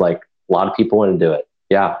this. And I was like, a lot of people want to do it.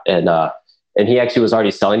 Yeah. And he actually was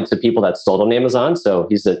already selling to people that sold on Amazon. So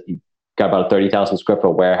he got about a 30,000 square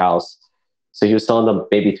foot warehouse. So he was selling them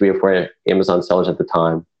maybe 3 or 4 Amazon sellers at the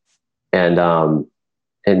time.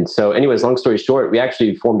 And so anyways, long story short, we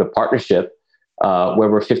actually formed a partnership where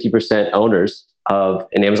we're 50% owners of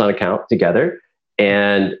an Amazon account together.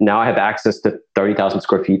 And now I have access to 30,000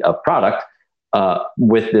 square feet of product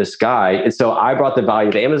with this guy. And so I brought the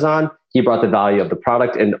value to Amazon. He brought the value of the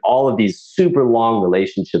product and all of these super long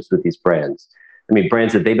relationships with these brands. I mean,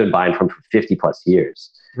 brands that they've been buying from for 50 plus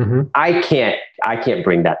years. Mm-hmm. I can't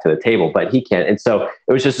bring that to the table, but he can. And so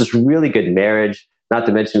it was just this really good marriage, not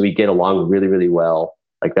to mention we get along really, really well.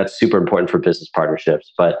 Like that's super important for business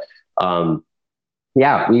partnerships. But our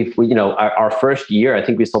first year, I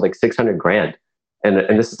think we sold like 600 grand. And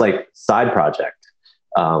this is like side project.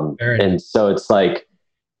 And so it's like,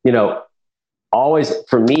 always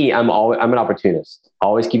for me, I'm an opportunist,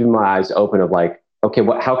 always keeping my eyes open of like, okay,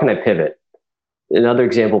 how can I pivot? Another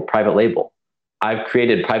example, private label. I've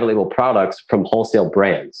created private label products from wholesale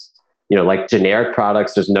brands, like generic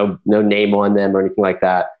products. There's no name on them or anything like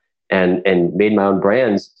that. And made my own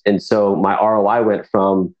brands. And so my ROI went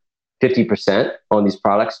from 50% on these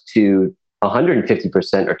products to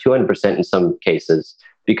 150% or 200% in some cases,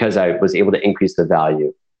 because I was able to increase the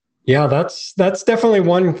value. Yeah, that's definitely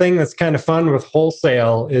one thing that's kind of fun with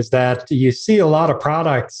wholesale is that you see a lot of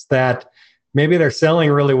products that maybe they're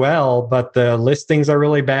selling really well, but the listings are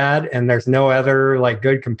really bad and there's no other like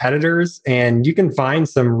good competitors. And you can find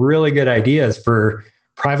some really good ideas for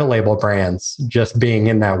private label brands just being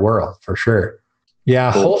in that world for sure.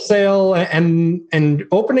 Yeah, Cool. wholesale and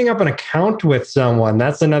opening up an account with someone.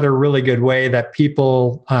 That's another really good way that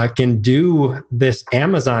people can do this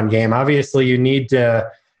Amazon game. Obviously, you need to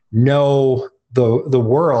know the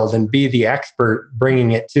world and be the expert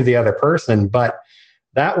bringing it to the other person. But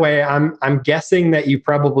that way, I'm guessing that you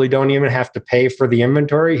probably don't even have to pay for the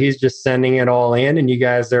inventory. He's just sending it all in, and you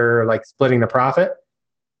guys are like splitting the profit.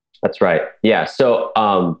 That's right. Yeah. So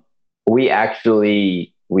we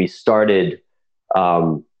started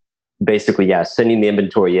um, basically, yeah, sending the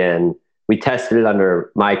inventory in. We tested it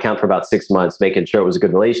under my account for about 6 months, making sure it was a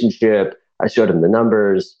good relationship. I showed him the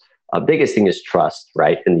numbers. Biggest thing is trust,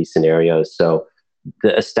 right, in these scenarios. So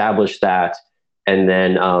to establish that, and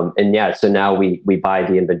then and yeah, so now we buy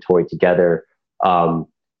the inventory together, so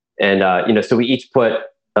we each put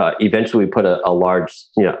eventually we put a large,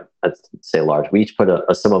 let's say large. We each put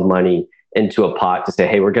a sum of money into a pot to say,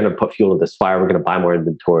 hey, we're going to put fuel to this fire. We're going to buy more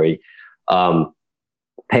inventory.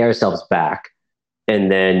 Pay ourselves back, and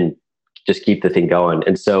then just keep the thing going.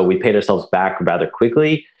 And so we paid ourselves back rather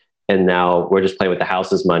quickly, and now we're just playing with the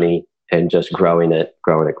house's money and just growing it.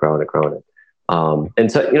 And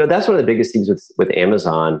so that's one of the biggest things with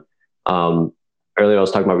Amazon. Earlier I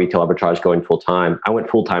was talking about retail arbitrage going full time. I went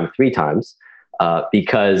full time 3 times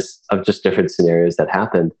because of just different scenarios that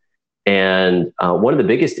happened. And one of the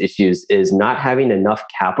biggest issues is not having enough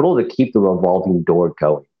capital to keep the revolving door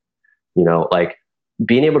going. Like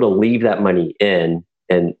being able to leave that money in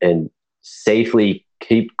and safely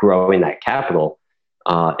keep growing that capital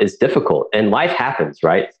is difficult. And life happens,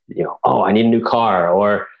 right? Oh, I need a new car,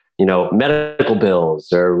 or medical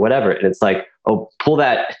bills or whatever. And it's like, oh, pull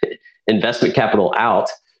that investment capital out,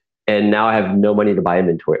 and now I have no money to buy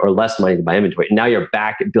inventory, or less money to buy inventory. And now you're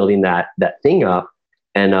back at building that thing up,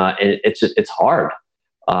 and it's hard.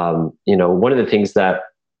 One of the things that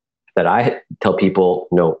I tell people,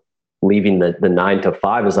 leaving the 9 to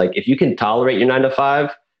 5 is like, if you can tolerate your 9 to 5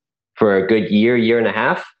 for a good year and a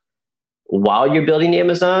half while you're building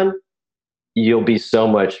Amazon, you'll be so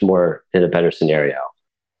much more in a better scenario,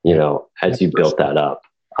 as you built that up.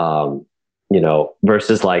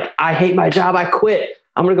 Versus like, I hate my job, I quit,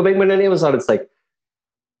 I'm going to go make money on Amazon. It's like,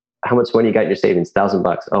 how much money you got in your savings?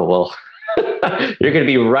 $1,000. Oh, well, you're going to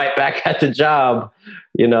be right back at the job,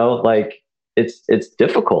 like it's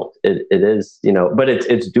difficult. It is, but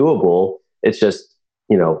it's doable. It's just,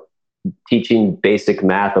 teaching basic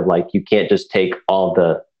math of like, you can't just take all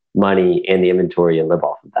the money and the inventory and live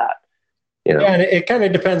off of that. Yeah, and it kind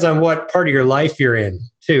of depends on what part of your life you're in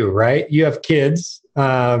too, right? You have kids,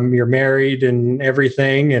 you're married and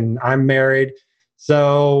everything, and I'm married.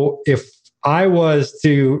 So if I was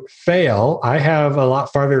to fail, I have a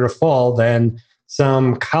lot farther to fall than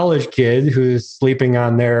some college kid who's sleeping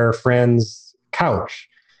on their friend's couch.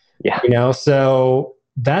 Yeah. So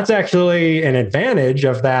that's actually an advantage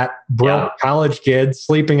of that broke college kid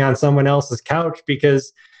sleeping on someone else's couch,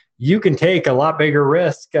 because you can take a lot bigger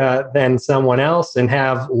risk than someone else and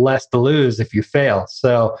have less to lose if you fail.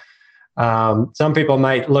 So some people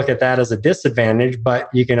might look at that as a disadvantage, but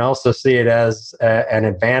you can also see it as an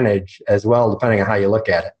advantage as well, depending on how you look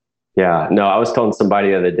at it. Yeah. No, I was telling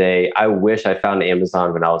somebody the other day, I wish I found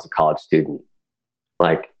Amazon when I was a college student.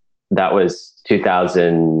 Like that was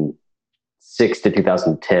 2006 to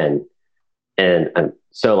 2010. And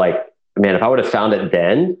so like, man, if I would have found it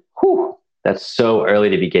then, that's so early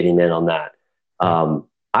to be getting in on that.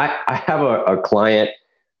 I have a client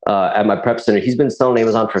at my prep center. He's been selling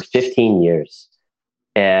Amazon for 15 years.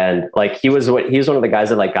 And like, he was one of the guys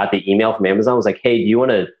that like got the email from Amazon, was like, hey, do you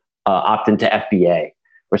want to opt into FBA?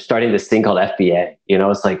 We're starting this thing called FBA.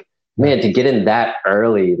 It's like, man, to get in that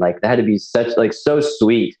early, like that had to be such like so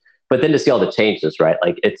sweet. But then to see all the changes, right?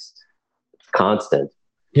 Like it's constant.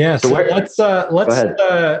 Yeah, so let's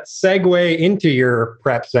segue into your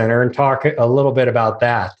prep center and talk a little bit about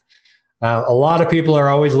that. A lot of people are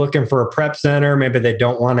always looking for a prep center. Maybe they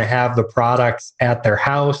don't want to have the products at their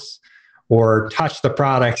house or touch the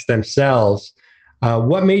products themselves.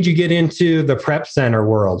 What made you get into the prep center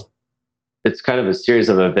world? It's kind of a series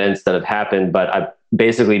of events that have happened, but I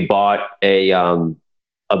basically bought a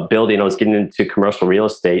building. I was getting into commercial real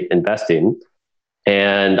estate investing,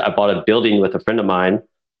 and I bought a building with a friend of mine,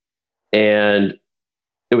 and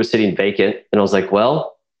it was sitting vacant. And I was like,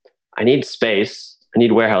 well, I need space. I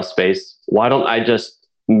need warehouse space. Why don't I just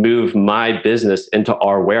move my business into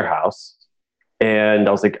our warehouse And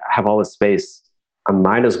I was like, I have all this space. I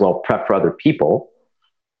might as well prep for other people.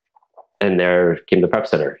 And there came the prep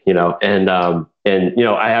center, and I have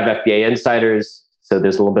FBA insiders. So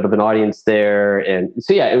there's a little bit of an audience there. And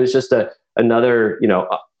so, yeah, it was just another,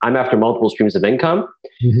 I'm after multiple streams of income.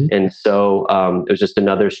 Mm-hmm. And so it was just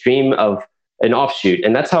another stream of an offshoot.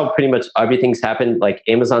 And that's how pretty much everything's happened. Like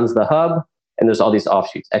Amazon's the hub, and there's all these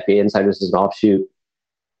offshoots. FBA Insiders is an offshoot.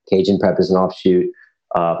 Cajun Prep is an offshoot.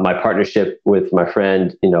 My partnership with my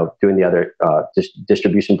friend, doing the other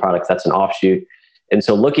distribution products, that's an offshoot. And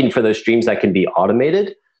so looking for those streams that can be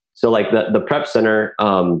automated. So like the Prep Center,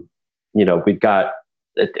 we've got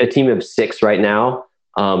a team of 6 right now.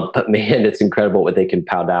 But man, it's incredible what they can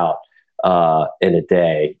pound out in a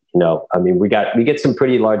day. We get some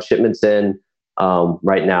pretty large shipments in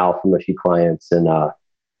right now from a few clients, and our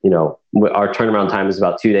turnaround time is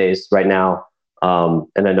about 2 days right now.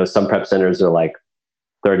 And I know some prep centers are like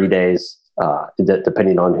 30 days,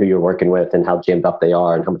 depending on who you're working with and how jammed up they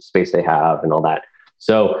are and how much space they have and all that.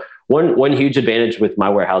 So one huge advantage with my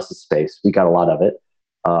warehouse is space. We got a lot of it.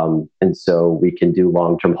 And so we can do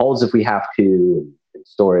long-term holds if we have to, and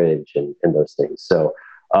storage and those things. So,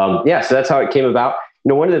 so that's how it came about.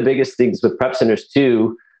 One of the biggest things with prep centers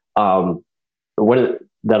too, that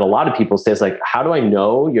a lot of people say is like, how do I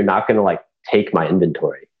know you're not going to like take my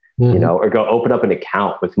inventory, or go open up an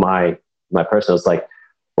account with my person? It's like,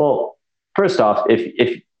 well, first off,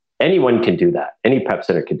 if anyone can do that, any prep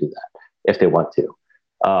center can do that if they want to.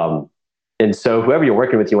 And so whoever you're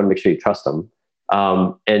working with, you want to make sure you trust them.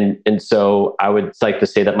 And so I would like to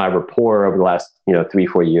say that my rapport over the last,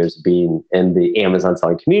 3-4 years being in the Amazon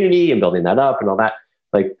selling community and building that up and all that,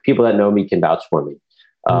 like people that know me can vouch for me.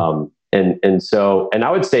 And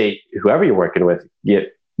I would say whoever you're working with,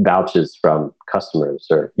 get vouches from customers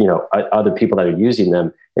or, other people that are using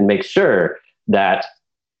them, and make sure that,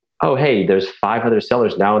 oh, hey, there's 5 other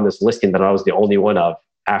sellers now in this listing that I was the only one of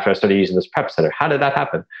after I started using this prep center. How did that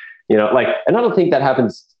happen? And I don't think that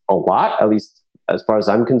happens a lot, at least as far as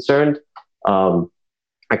I'm concerned.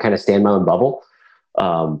 I kind of stay in my own bubble.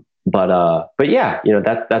 But yeah,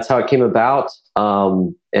 that's how it came about.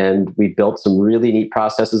 And we built some really neat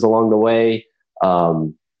processes along the way,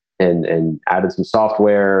 and added some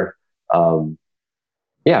software. Well,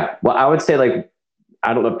 I would say, like,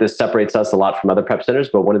 I don't know if this separates us a lot from other prep centers,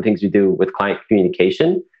 but one of the things we do with client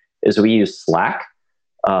communication is we use Slack.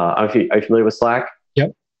 Are you familiar with Slack?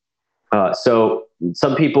 Yep. So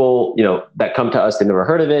some people, that come to us, they've never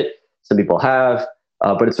heard of it. Some people have,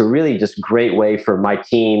 but it's a really just great way for my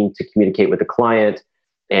team to communicate with the client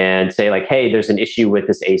and say like, hey, there's an issue with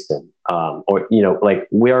this ASIN. Or, like,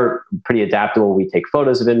 we're pretty adaptable. We take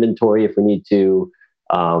photos of inventory if we need to.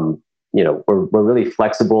 We're really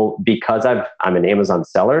flexible because I'm an Amazon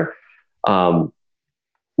seller. I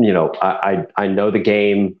know the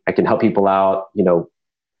game. I can help people out.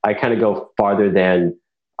 I kind of go farther than,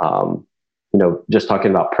 just talking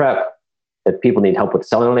about prep. If people need help with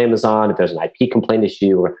selling on Amazon, if there's an IP complaint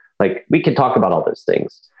issue, or like, we can talk about all those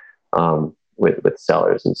things with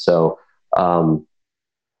sellers. And so, that's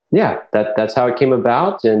how it came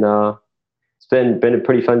about. And it's been a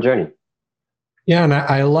pretty fun journey. Yeah, and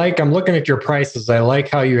I'm looking at your prices. I like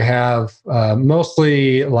how you have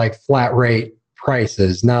mostly like flat rate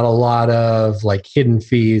prices, not a lot of like hidden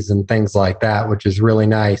fees and things like that, which is really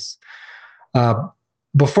nice.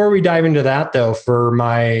 Before we dive into that, though, for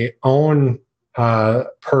my own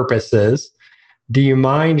purposes, do you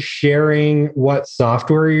mind sharing what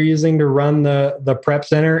software you're using to run the prep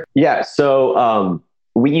center? Yeah, so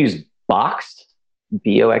we use Boxed,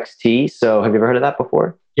 Boxt. So have you ever heard of that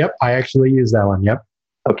before? Yep, I actually use that one. Yep.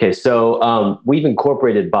 Okay, so we've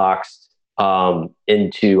incorporated Boxed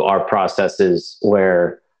into our processes,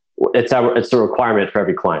 where it's a requirement for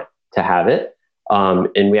every client to have it.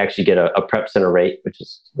 And we actually get a prep center rate, which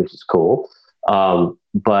is cool. So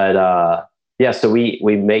we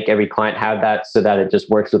make every client have that so that it just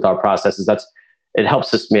works with our processes. It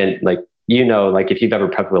helps us, man. Like, like if you've ever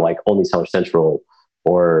prepped with like only Seller Central,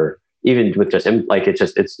 or even with just like, it's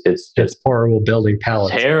just horrible building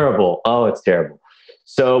pallets. Terrible. Oh, it's terrible.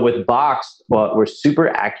 So with Boxed, well, we're super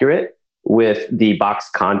accurate with the box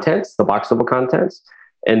contents, the box level contents.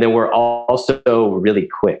 And then we're also really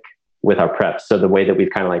quick with our preps. So the way that we've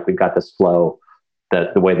got this flow,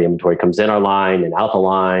 that the way the inventory comes in our line and out the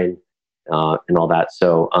line, and all that.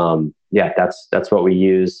 So, that's what we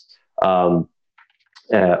use. If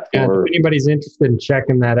anybody's interested in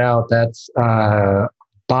checking that out, that's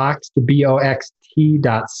Boxt,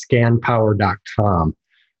 boxt.scanpower.com.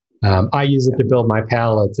 I use it to build my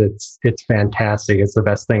pallets. It's fantastic. It's the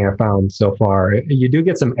best thing I've found so far. You do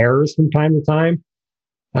get some errors from time to time,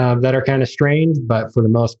 that are kind of strange, but for the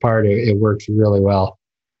most part, it works really well.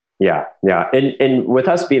 Yeah. And with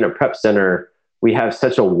us being a prep center, we have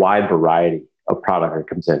such a wide variety of product that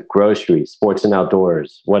comes in: groceries, sports and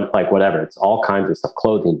outdoors, whatever. It's all kinds of stuff,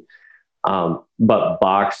 clothing. But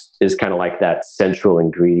box is kind of like that central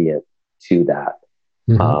ingredient to that,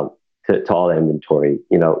 to all the inventory.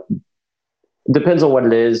 Depends on what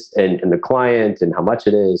it is and the client and how much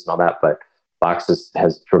it is and all that. But box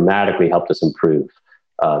has dramatically helped us improve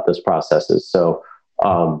those processes. So,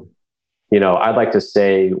 I'd like to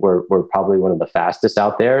say we're probably one of the fastest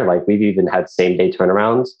out there. Like, we've even had same day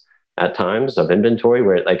turnarounds at times of inventory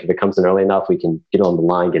where, like, if it comes in early enough, we can get on the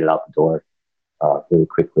line, get it out the door really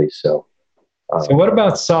quickly. So what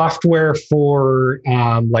about software for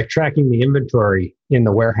like tracking the inventory in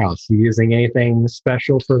the warehouse? Are you using anything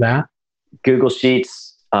special for that? Google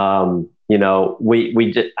Sheets.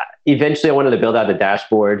 We did, eventually I wanted to build out a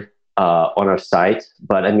dashboard on our site,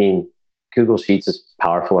 but I mean, Google Sheets is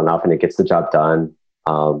powerful enough and it gets the job done.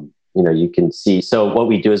 You can see. So what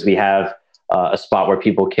we do is we have a spot where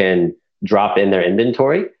people can drop in their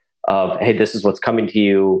inventory of, hey, this is what's coming to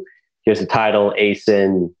you. Here's the title,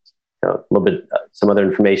 ASIN, a little bit, some other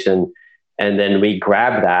information. And then we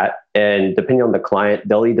grab that, and depending on the client,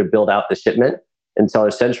 they'll either build out the shipment in Seller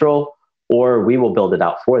Central, or we will build it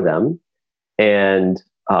out for them. And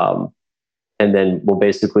then we'll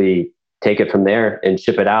basically take it from there and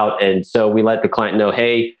ship it out. And so we let the client know,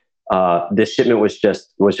 hey, this shipment was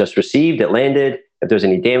just received, it landed. If there's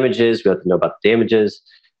any damages, we have to know about the damages.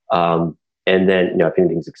 And then, if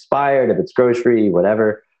anything's expired, if it's grocery,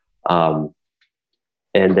 whatever.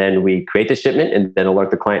 And then we create the shipment and then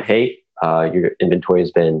alert the client, hey, your inventory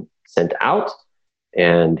has been sent out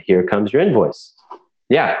and here comes your invoice.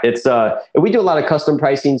 Yeah, it's we do a lot of custom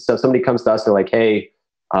pricing. So if somebody comes to us, they're like, hey,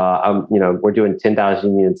 we're doing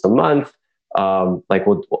 10,000 units a month. We'll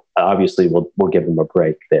give them a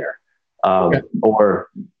break there. Okay. Or,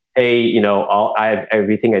 hey,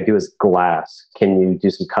 everything I do is glass. Can you do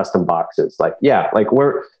some custom boxes?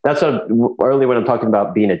 That's what early when I'm talking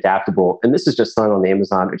about being adaptable. And this is just selling on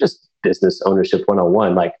Amazon or just business ownership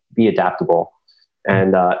 101, like, be adaptable.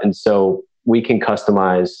 And so we can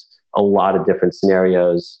customize a lot of different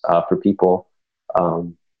scenarios for people.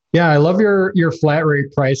 Yeah, I love your flat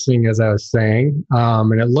rate pricing, as I was saying.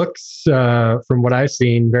 And it looks, from what I've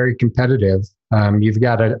seen, very competitive. You've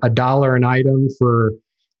got a $1 an item for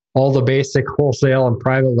all the basic wholesale and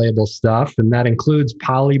private label stuff. And that includes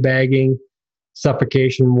poly bagging,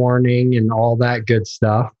 suffocation warning, and all that good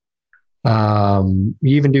stuff. You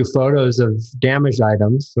even do photos of damaged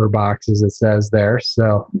items or boxes, it says there.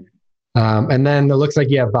 So, and then it looks like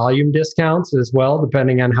you have volume discounts as well,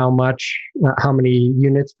 depending on how many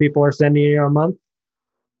units people are sending you a month.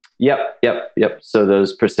 Yep. So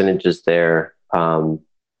those percentages there, and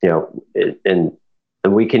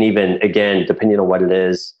we can even, again, depending on what it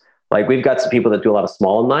is, like, we've got some people that do a lot of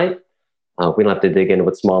small night. We don't have to dig into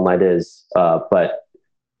what small night is, but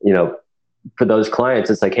for those clients,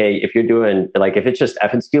 it's like, hey, if you're doing, like, if it's just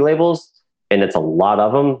F&SKU labels and it's a lot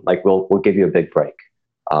of them, like, we'll give you a big break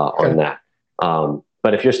on that.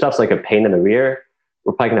 But if your stuff's like a pain in the rear,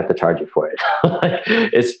 we're probably gonna have to charge you for it.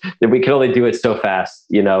 We can only do it so fast.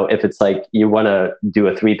 If it's like you want to do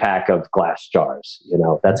a 3-pack of glass jars,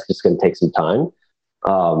 that's just going to take some time.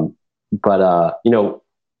 But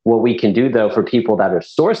what we can do, though, for people that are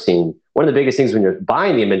sourcing, one of the biggest things when you're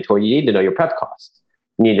buying the inventory, you need to know your prep cost.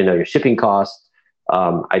 You need to know your shipping cost,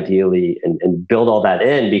 ideally, and build all that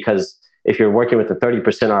in, because if you're working with a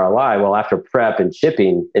 30% ROI, well, after prep and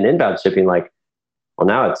shipping and inbound shipping,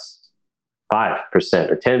 now it's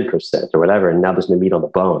 5% or 10% or whatever, and now there's no meat on the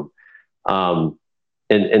bone.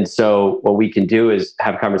 And so what we can do is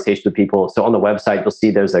have conversations with people. So on the website, you'll see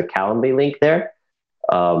there's a Calendly link there.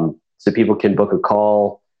 So people can book a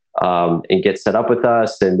call and get set up with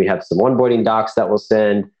us. And we have some onboarding docs that we'll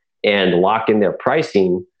send and lock in their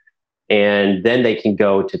pricing. And then they can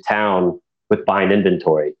go to town with buying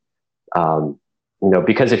inventory.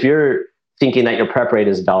 Because if you're thinking that your prep rate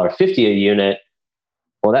is $1.50 a unit,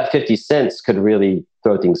 well, that 50 cents could really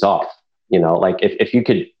throw things off. If you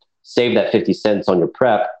could save that 50 cents on your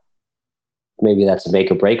prep, maybe that's a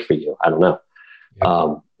make or break for you. I don't know.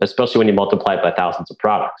 Yeah. Especially when you multiply it by thousands of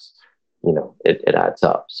products, it adds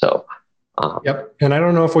up. So, yep. And I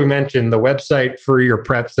don't know if we mentioned the website for your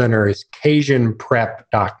prep center is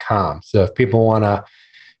CajunPrep.com. So if people want to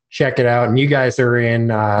check it out, and you guys are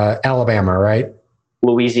in Alabama, right?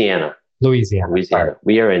 Louisiana. Right.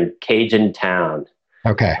 We are in Cajun Town.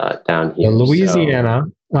 Okay. Down here. Louisiana.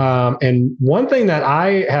 And one thing that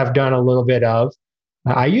I have done a little bit of,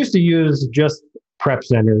 I used to use just prep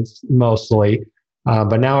centers mostly,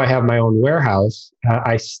 But now I have my own warehouse.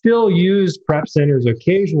 I still use prep centers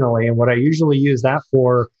occasionally. And what I usually use that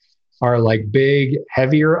for are like big,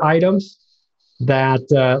 heavier items that,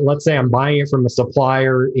 let's say I'm buying it from a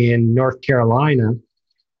supplier in North Carolina.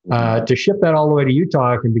 To ship that all the way to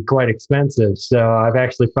Utah can be quite expensive. So I've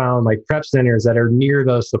actually found like prep centers that are near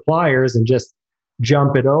those suppliers and just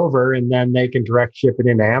jump it over, and then they can direct ship it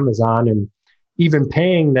into Amazon. And even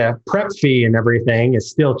paying the prep fee and everything is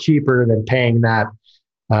still cheaper than paying that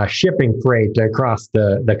shipping freight across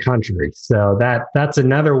the country. So that's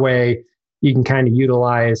another way you can kind of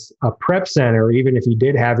utilize a prep center, even if you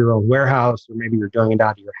did have your own warehouse, or maybe you're doing it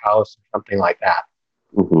out of your house or something like that.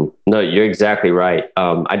 Mm-hmm. No, you're exactly right.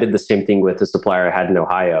 I did the same thing with the supplier I had in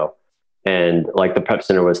Ohio, and like the prep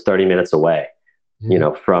center was 30 minutes away,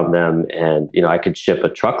 from them. And, I could ship a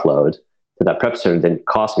truckload to that prep center. It didn't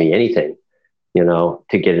cost me anything, to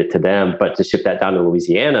get it to them, but to ship that down to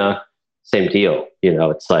Louisiana, same deal,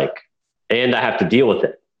 it's like, and I have to deal with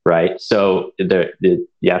it. Right. So you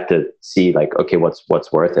have to see like, okay,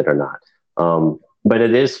 what's worth it or not. But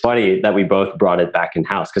it is funny that we both brought it back in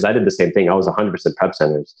house, because I did the same thing. I was 100% prep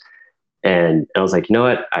centers, and I was like, you know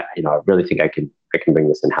what, I really think I can bring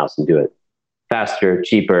this in house and do it faster,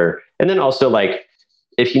 cheaper. And then also like,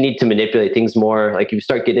 if you need to manipulate things more, like if you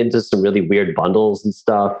start getting into some really weird bundles and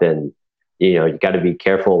stuff, and you got to be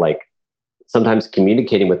careful. Like sometimes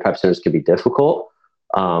communicating with prep centers can be difficult.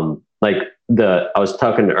 I was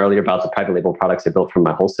talking earlier about the private label products I built from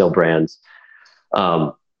my wholesale brands.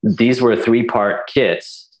 These were 3-part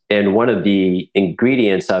kits, and one of the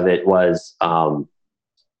ingredients of it was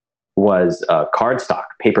cardstock,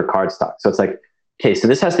 paper cardstock. So it's like, okay, so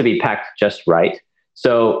this has to be packed just right.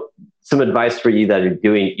 So some advice for you that are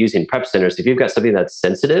using prep centers: if you've got something that's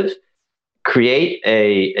sensitive, create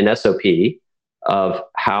an SOP of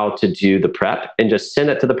how to do the prep and just send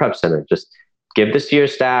it to the prep center. Just give this to your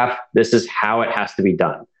staff. This is how it has to be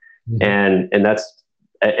done. Mm-hmm. And that's,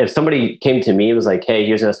 if somebody came to me and was like, hey,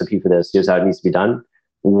 here's an SOP for this, here's how it needs to be done.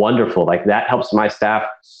 Wonderful. Like that helps my staff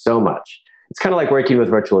so much. It's kind of like working with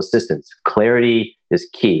virtual assistants. Clarity is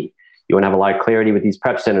key. You want to have a lot of clarity with these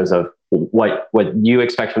prep centers of what you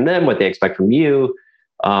expect from them, what they expect from you.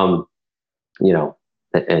 And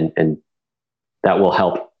that will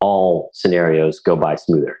help all scenarios go by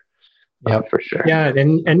smoother. Yep. For sure. Yeah.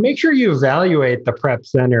 And make sure you evaluate the prep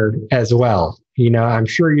center as well. I'm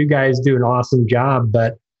sure you guys do an awesome job,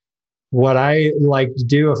 but what I like to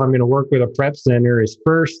do if I'm going to work with a prep center is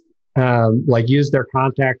first, use their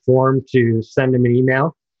contact form to send them an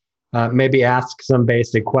email, maybe ask some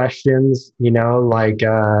basic questions,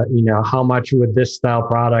 how much would this style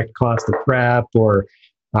product cost to prep, or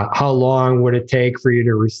how long would it take for you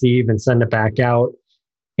to receive and send it back out?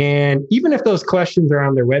 And even if those questions are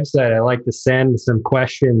on their website, I like to send some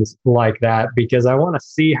questions like that, because I want to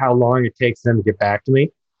see how long it takes them to get back to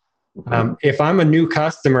me. If I'm a new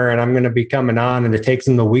customer and I'm going to be coming on and it takes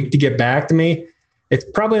them a week to get back to me, it's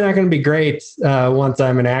probably not going to be great once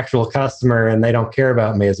I'm an actual customer and they don't care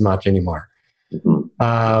about me as much anymore.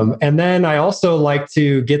 And then I also like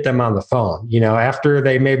to get them on the phone, after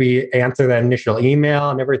they maybe answer that initial email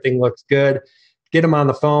and everything looks good. Get them on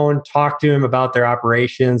the phone, talk to them about their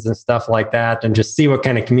operations and stuff like that, and just see what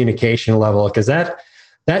kind of communication level, because that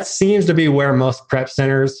seems to be where most prep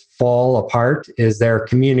centers fall apart, is their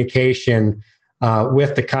communication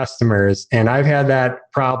with the customers. And I've had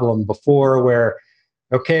that problem before where,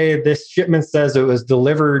 okay, this shipment says it was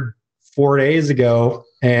delivered 4 days ago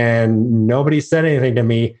and nobody said anything to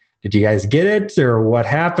me. Did you guys get it, or what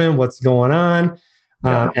happened? What's going on?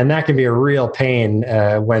 And that can be a real pain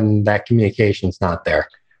when that communication's not there.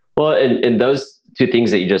 Well, and those two things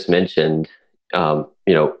that you just mentioned,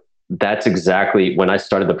 that's exactly when I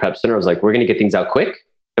started the prep center. I was like, we're going to get things out quick,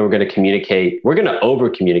 and we're going to communicate. We're going to over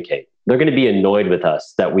communicate. They're going to be annoyed with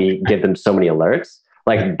us that we give them so many alerts.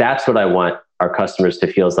 Like that's what I want our customers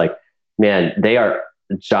to feel, is like, man, they are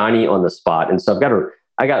Johnny on the spot. And so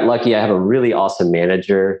I got lucky. I have a really awesome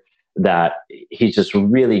manager that he's just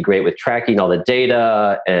really great with tracking all the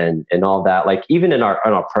data and all that. Like even on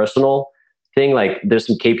our personal thing, like there's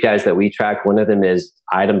some KPIs that we track. One of them is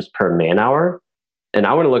items per man hour. And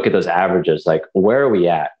I want to look at those averages. Like, where are we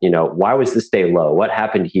at? Why was this day low? What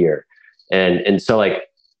happened here? And so like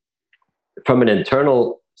from an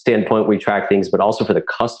internal standpoint, we track things, but also for the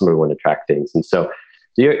customer, we want to track things. And so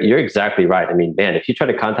you're exactly right. I mean, man, if you try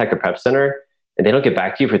to contact a prep center and they don't get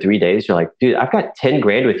back to you for 3 days, you're like, dude, I've got 10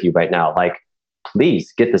 grand with you right now. Like,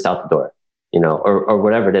 please get this out the door, or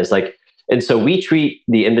whatever it is. Like, and so we treat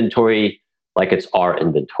the inventory like it's our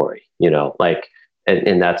inventory,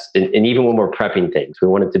 and that's, and even when we're prepping things, we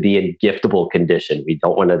want it to be in giftable condition. We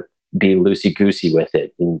don't want to be loosey goosey with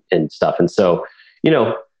it and stuff. And so,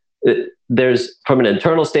 there's from an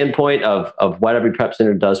internal standpoint of what every prep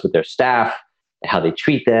center does with their staff, how they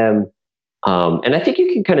treat them. And I think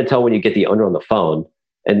you can kind of tell when you get the owner on the phone.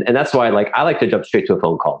 And that's why I like to jump straight to a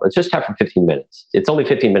phone call. Let's just chat for 15 minutes. It's only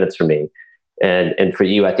 15 minutes for me. And for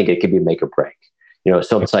you, I think it could be make or break.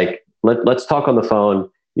 So it's like, let's talk on the phone.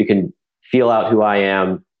 You can feel out who I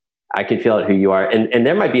am. I can feel out who you are. And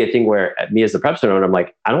there might be a thing where me as the prep center owner, I'm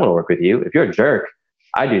like, I don't want to work with you. If you're a jerk,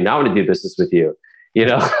 I do not want to do business with you.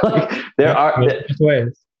 There are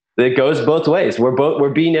ways. It goes both ways. We're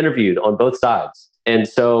being interviewed on both sides. And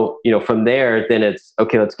so, from there, then it's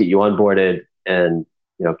okay, let's get you onboarded and,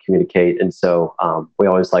 communicate. And so, we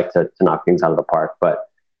always like to knock things out of the park, but,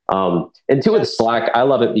 and two, with Slack, I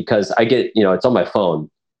love it because I get, it's on my phone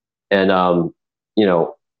and, on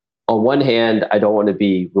one hand, I don't want to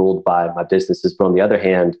be ruled by my businesses, but on the other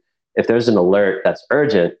hand, if there's an alert that's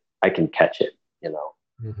urgent, I can catch it,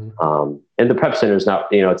 Mm-hmm. And the prep center is not,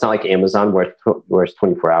 it's not like Amazon where it's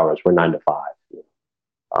 24 hours, we're 9 to 5.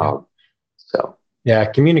 So. Yeah,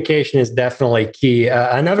 communication is definitely key.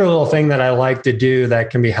 Another little thing that I like to do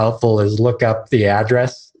that can be helpful is look up the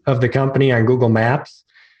address of the company on Google Maps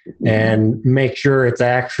and make sure it's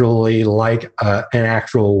actually like an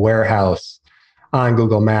actual warehouse on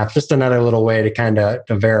Google Maps. Just another little way to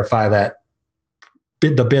verify that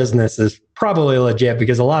the business is probably legit,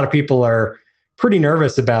 because a lot of people are pretty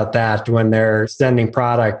nervous about that when they're sending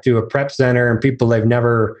product to a prep center and people they've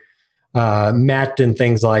never met and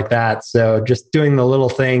things like that. So just doing the little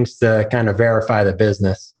things to kind of verify the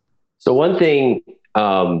business. So one thing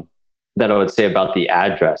that I would say about the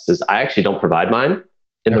address is I actually don't provide mine.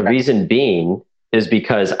 And the reason being is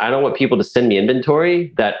because I don't want people to send me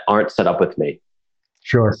inventory that aren't set up with me.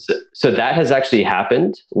 Sure. So that has actually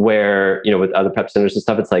happened where, with other prep centers and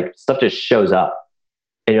stuff, it's like stuff just shows up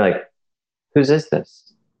and you're like, whose is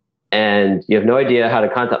this? And you have no idea how to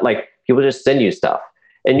contact, people just send you stuff.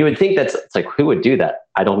 And you would think it's like, who would do that?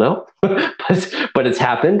 I don't know, but it's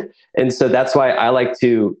happened. And so that's why I like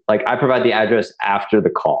to, I provide the address after the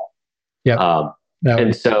call. Yeah.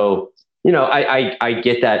 And so, I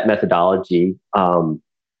get that methodology of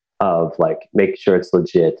make sure it's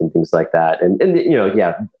legit and things like that. And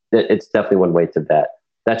it's definitely one way to vet.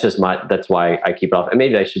 That's why I keep it off. And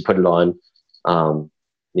maybe I should put it on, but.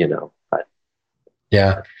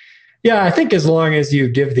 Yeah. I think as long as you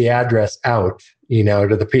give the address out,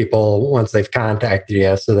 to the people once they've contacted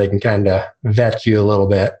you, so they can kind of vet you a little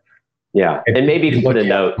bit. Yeah. And maybe if you put a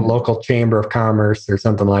note, local chamber of commerce or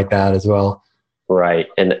something like that as well. Right.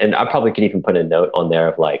 And I probably could even put a note on there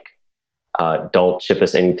of don't ship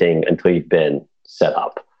us anything until you've been set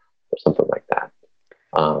up or something like that.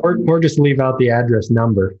 Or just leave out the address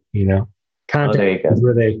number, contact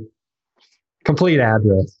where they complete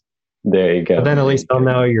address. There you go. But then at least they'll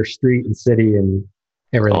know your street and city and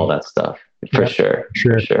everything. All that stuff. For sure.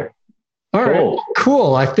 All right,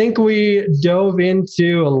 cool. I think we dove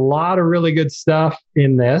into a lot of really good stuff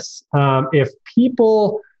in this. If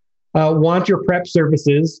people want your prep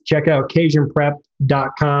services, check out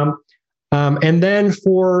CajunPrep.com. And then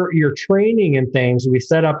for your training and things, we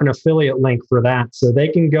set up an affiliate link for that. So they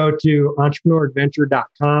can go to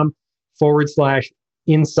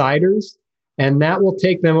entrepreneuradventure.com/insiders. And that will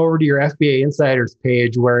take them over to your FBA Insiders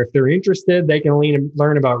page, where if they're interested, they can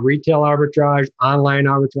learn about retail arbitrage, online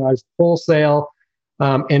arbitrage, wholesale.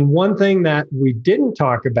 And one thing that we didn't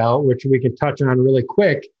talk about, which we can touch on really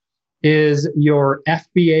quick, is your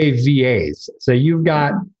FBA VAs. So you've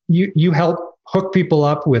got, you help hook people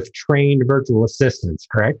up with trained virtual assistants,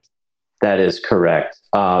 correct? That is correct.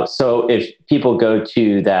 So if people go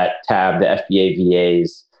to that tab, the FBA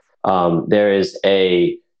VAs, there is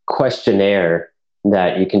a questionnaire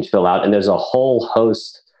that you can fill out, and there's a whole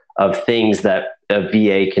host of things that a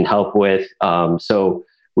VA can help with. So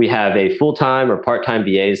we have a full-time or part-time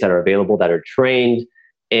VAs that are available that are trained,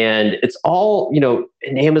 and it's all,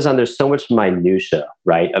 in Amazon, there's so much minutia,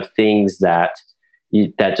 right, of things that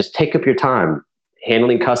just take up your time,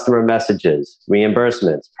 handling customer messages,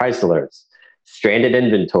 reimbursements, price alerts, stranded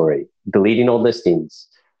inventory, deleting old listings,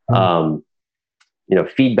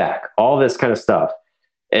 feedback, all this kind of stuff.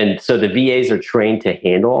 And so the VAs are trained to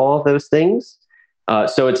handle all of those things.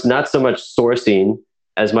 So it's not so much sourcing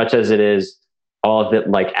as much as it is all of it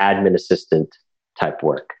admin assistant type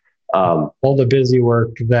work. All the busy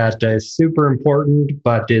work that is super important,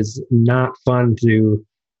 but is not fun to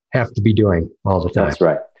have to be doing all the time. That's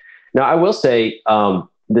right. Now, I will say,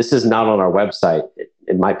 this is not on our website.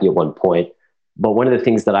 It might be at one point, but one of the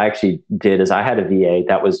things that I actually did is I had a VA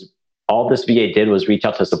that was, all this VA did was reach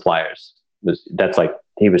out to suppliers.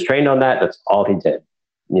 He was trained on that. That's all he did.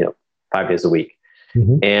 5 days a week.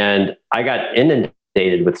 Mm-hmm. And I got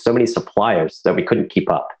inundated with so many suppliers that we couldn't keep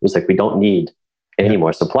up. It was like, we don't need any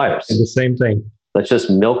more suppliers. The same thing. Let's just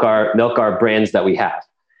milk our brands that we have.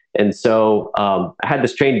 And so I had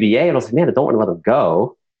this trained VA, and I was like, man, I don't want to let them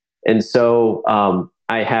go. And so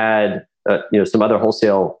I had some other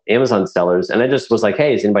wholesale Amazon sellers, and I just was like,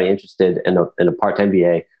 hey, is anybody interested in a part-time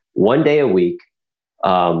VA 1 day a week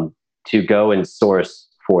to go and source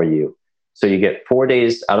for you? So you get 4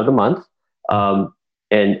 days out of the month. And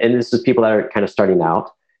this is people that are kind of starting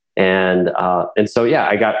out. And so, yeah,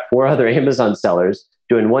 I got 4 other Amazon sellers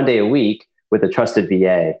doing 1 day a week with a trusted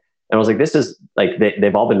VA. And I was like, this is like,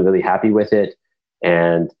 they've all been really happy with it.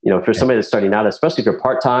 And, for somebody that's starting out, especially if you're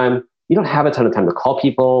part-time, you don't have a ton of time to call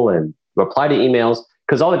people and reply to emails,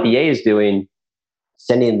 because all the VA is doing,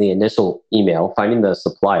 sending the initial email, finding the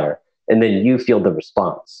supplier, and then you field the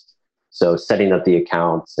response. So setting up the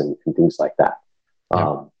accounts and things like that.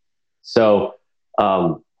 Yeah.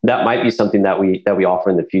 That might be something that we offer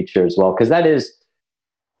in the future as well. Because that is,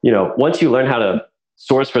 once you learn how to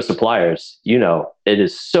source for suppliers, it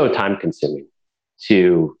is so time consuming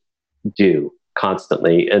to do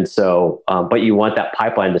constantly. And so, but you want that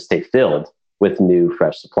pipeline to stay filled with new,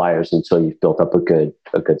 fresh suppliers until you've built up a good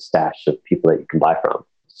stash of people that you can buy from.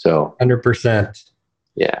 So 100%.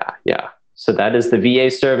 Yeah. So that is the VA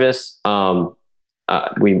service.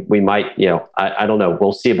 We might, I don't know.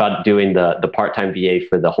 We'll see about doing the part-time VA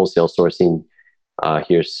for the wholesale sourcing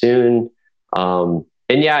here soon. And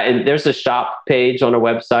there's a shop page on our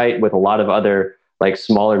website with a lot of other like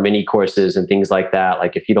smaller mini courses and things like that.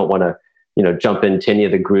 Like if you don't want to, jump into any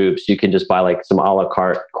of the groups, you can just buy like some a la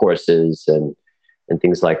carte courses and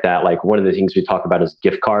things like that. Like one of the things we talk about is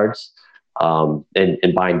gift cards. And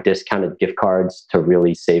buying discounted gift cards to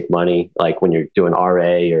really save money. Like when you're doing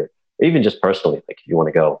RA or even just personally, like if you want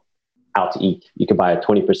to go out to eat, you can buy a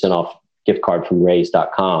 20% off gift card from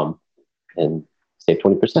raise.com and save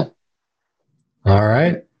 20%. All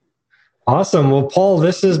right. Awesome. Well, Paul,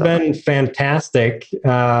 this has been fantastic.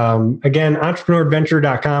 Again,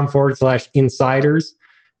 entrepreneuradventure.com/insiders.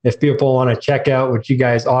 If people want to check out what you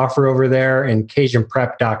guys offer over there, and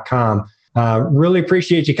CajunPrep.com. Really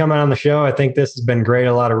appreciate you coming on the show. I think this has been great.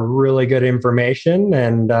 A lot of really good information.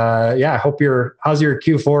 And I hope how's your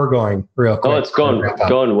Q4 going real quick? Oh, it's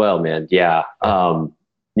going well, man. Yeah.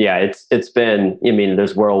 It's been,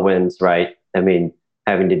 there's whirlwinds, right? Having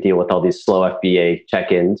to deal with all these slow FBA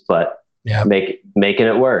check-ins, but making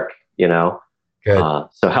it work, Good.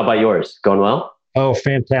 So how about yours? Going well? Oh,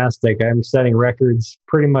 fantastic. I'm setting records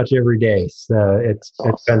pretty much every day. So it's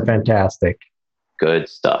been fantastic. Good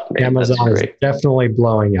stuff, man. Amazon is definitely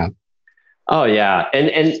blowing up. Oh yeah.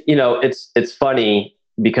 And it's funny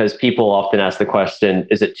because people often ask the question,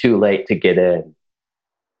 is it too late to get in?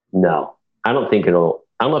 No, I don't know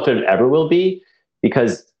if it ever will be,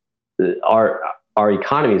 because our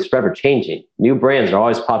economy is forever changing. New brands are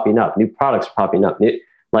always popping up. New products are popping up.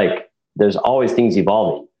 There's always things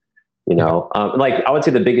evolving, I would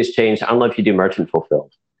say the biggest change, I don't know if you do merchant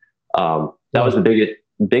fulfilled. That was the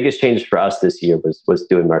biggest change for us this year was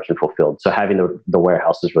doing merchant fulfilled. So having the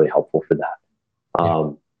warehouse is really helpful for that.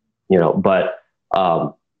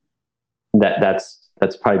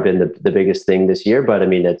 That's probably been the biggest thing this year. But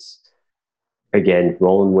it's again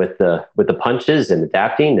rolling with the punches and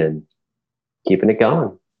adapting and keeping it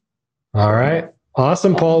going. All right.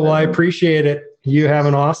 Awesome, Paul. Well, I appreciate it. You have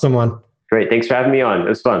an awesome one. Great. Thanks for having me on. It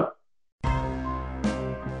was fun.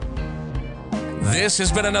 This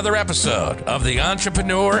has been another episode of the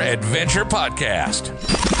Entrepreneur Adventure Podcast.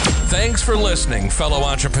 Thanks for listening, fellow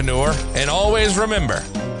entrepreneur. And always remember,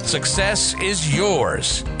 success is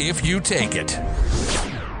yours if you take it.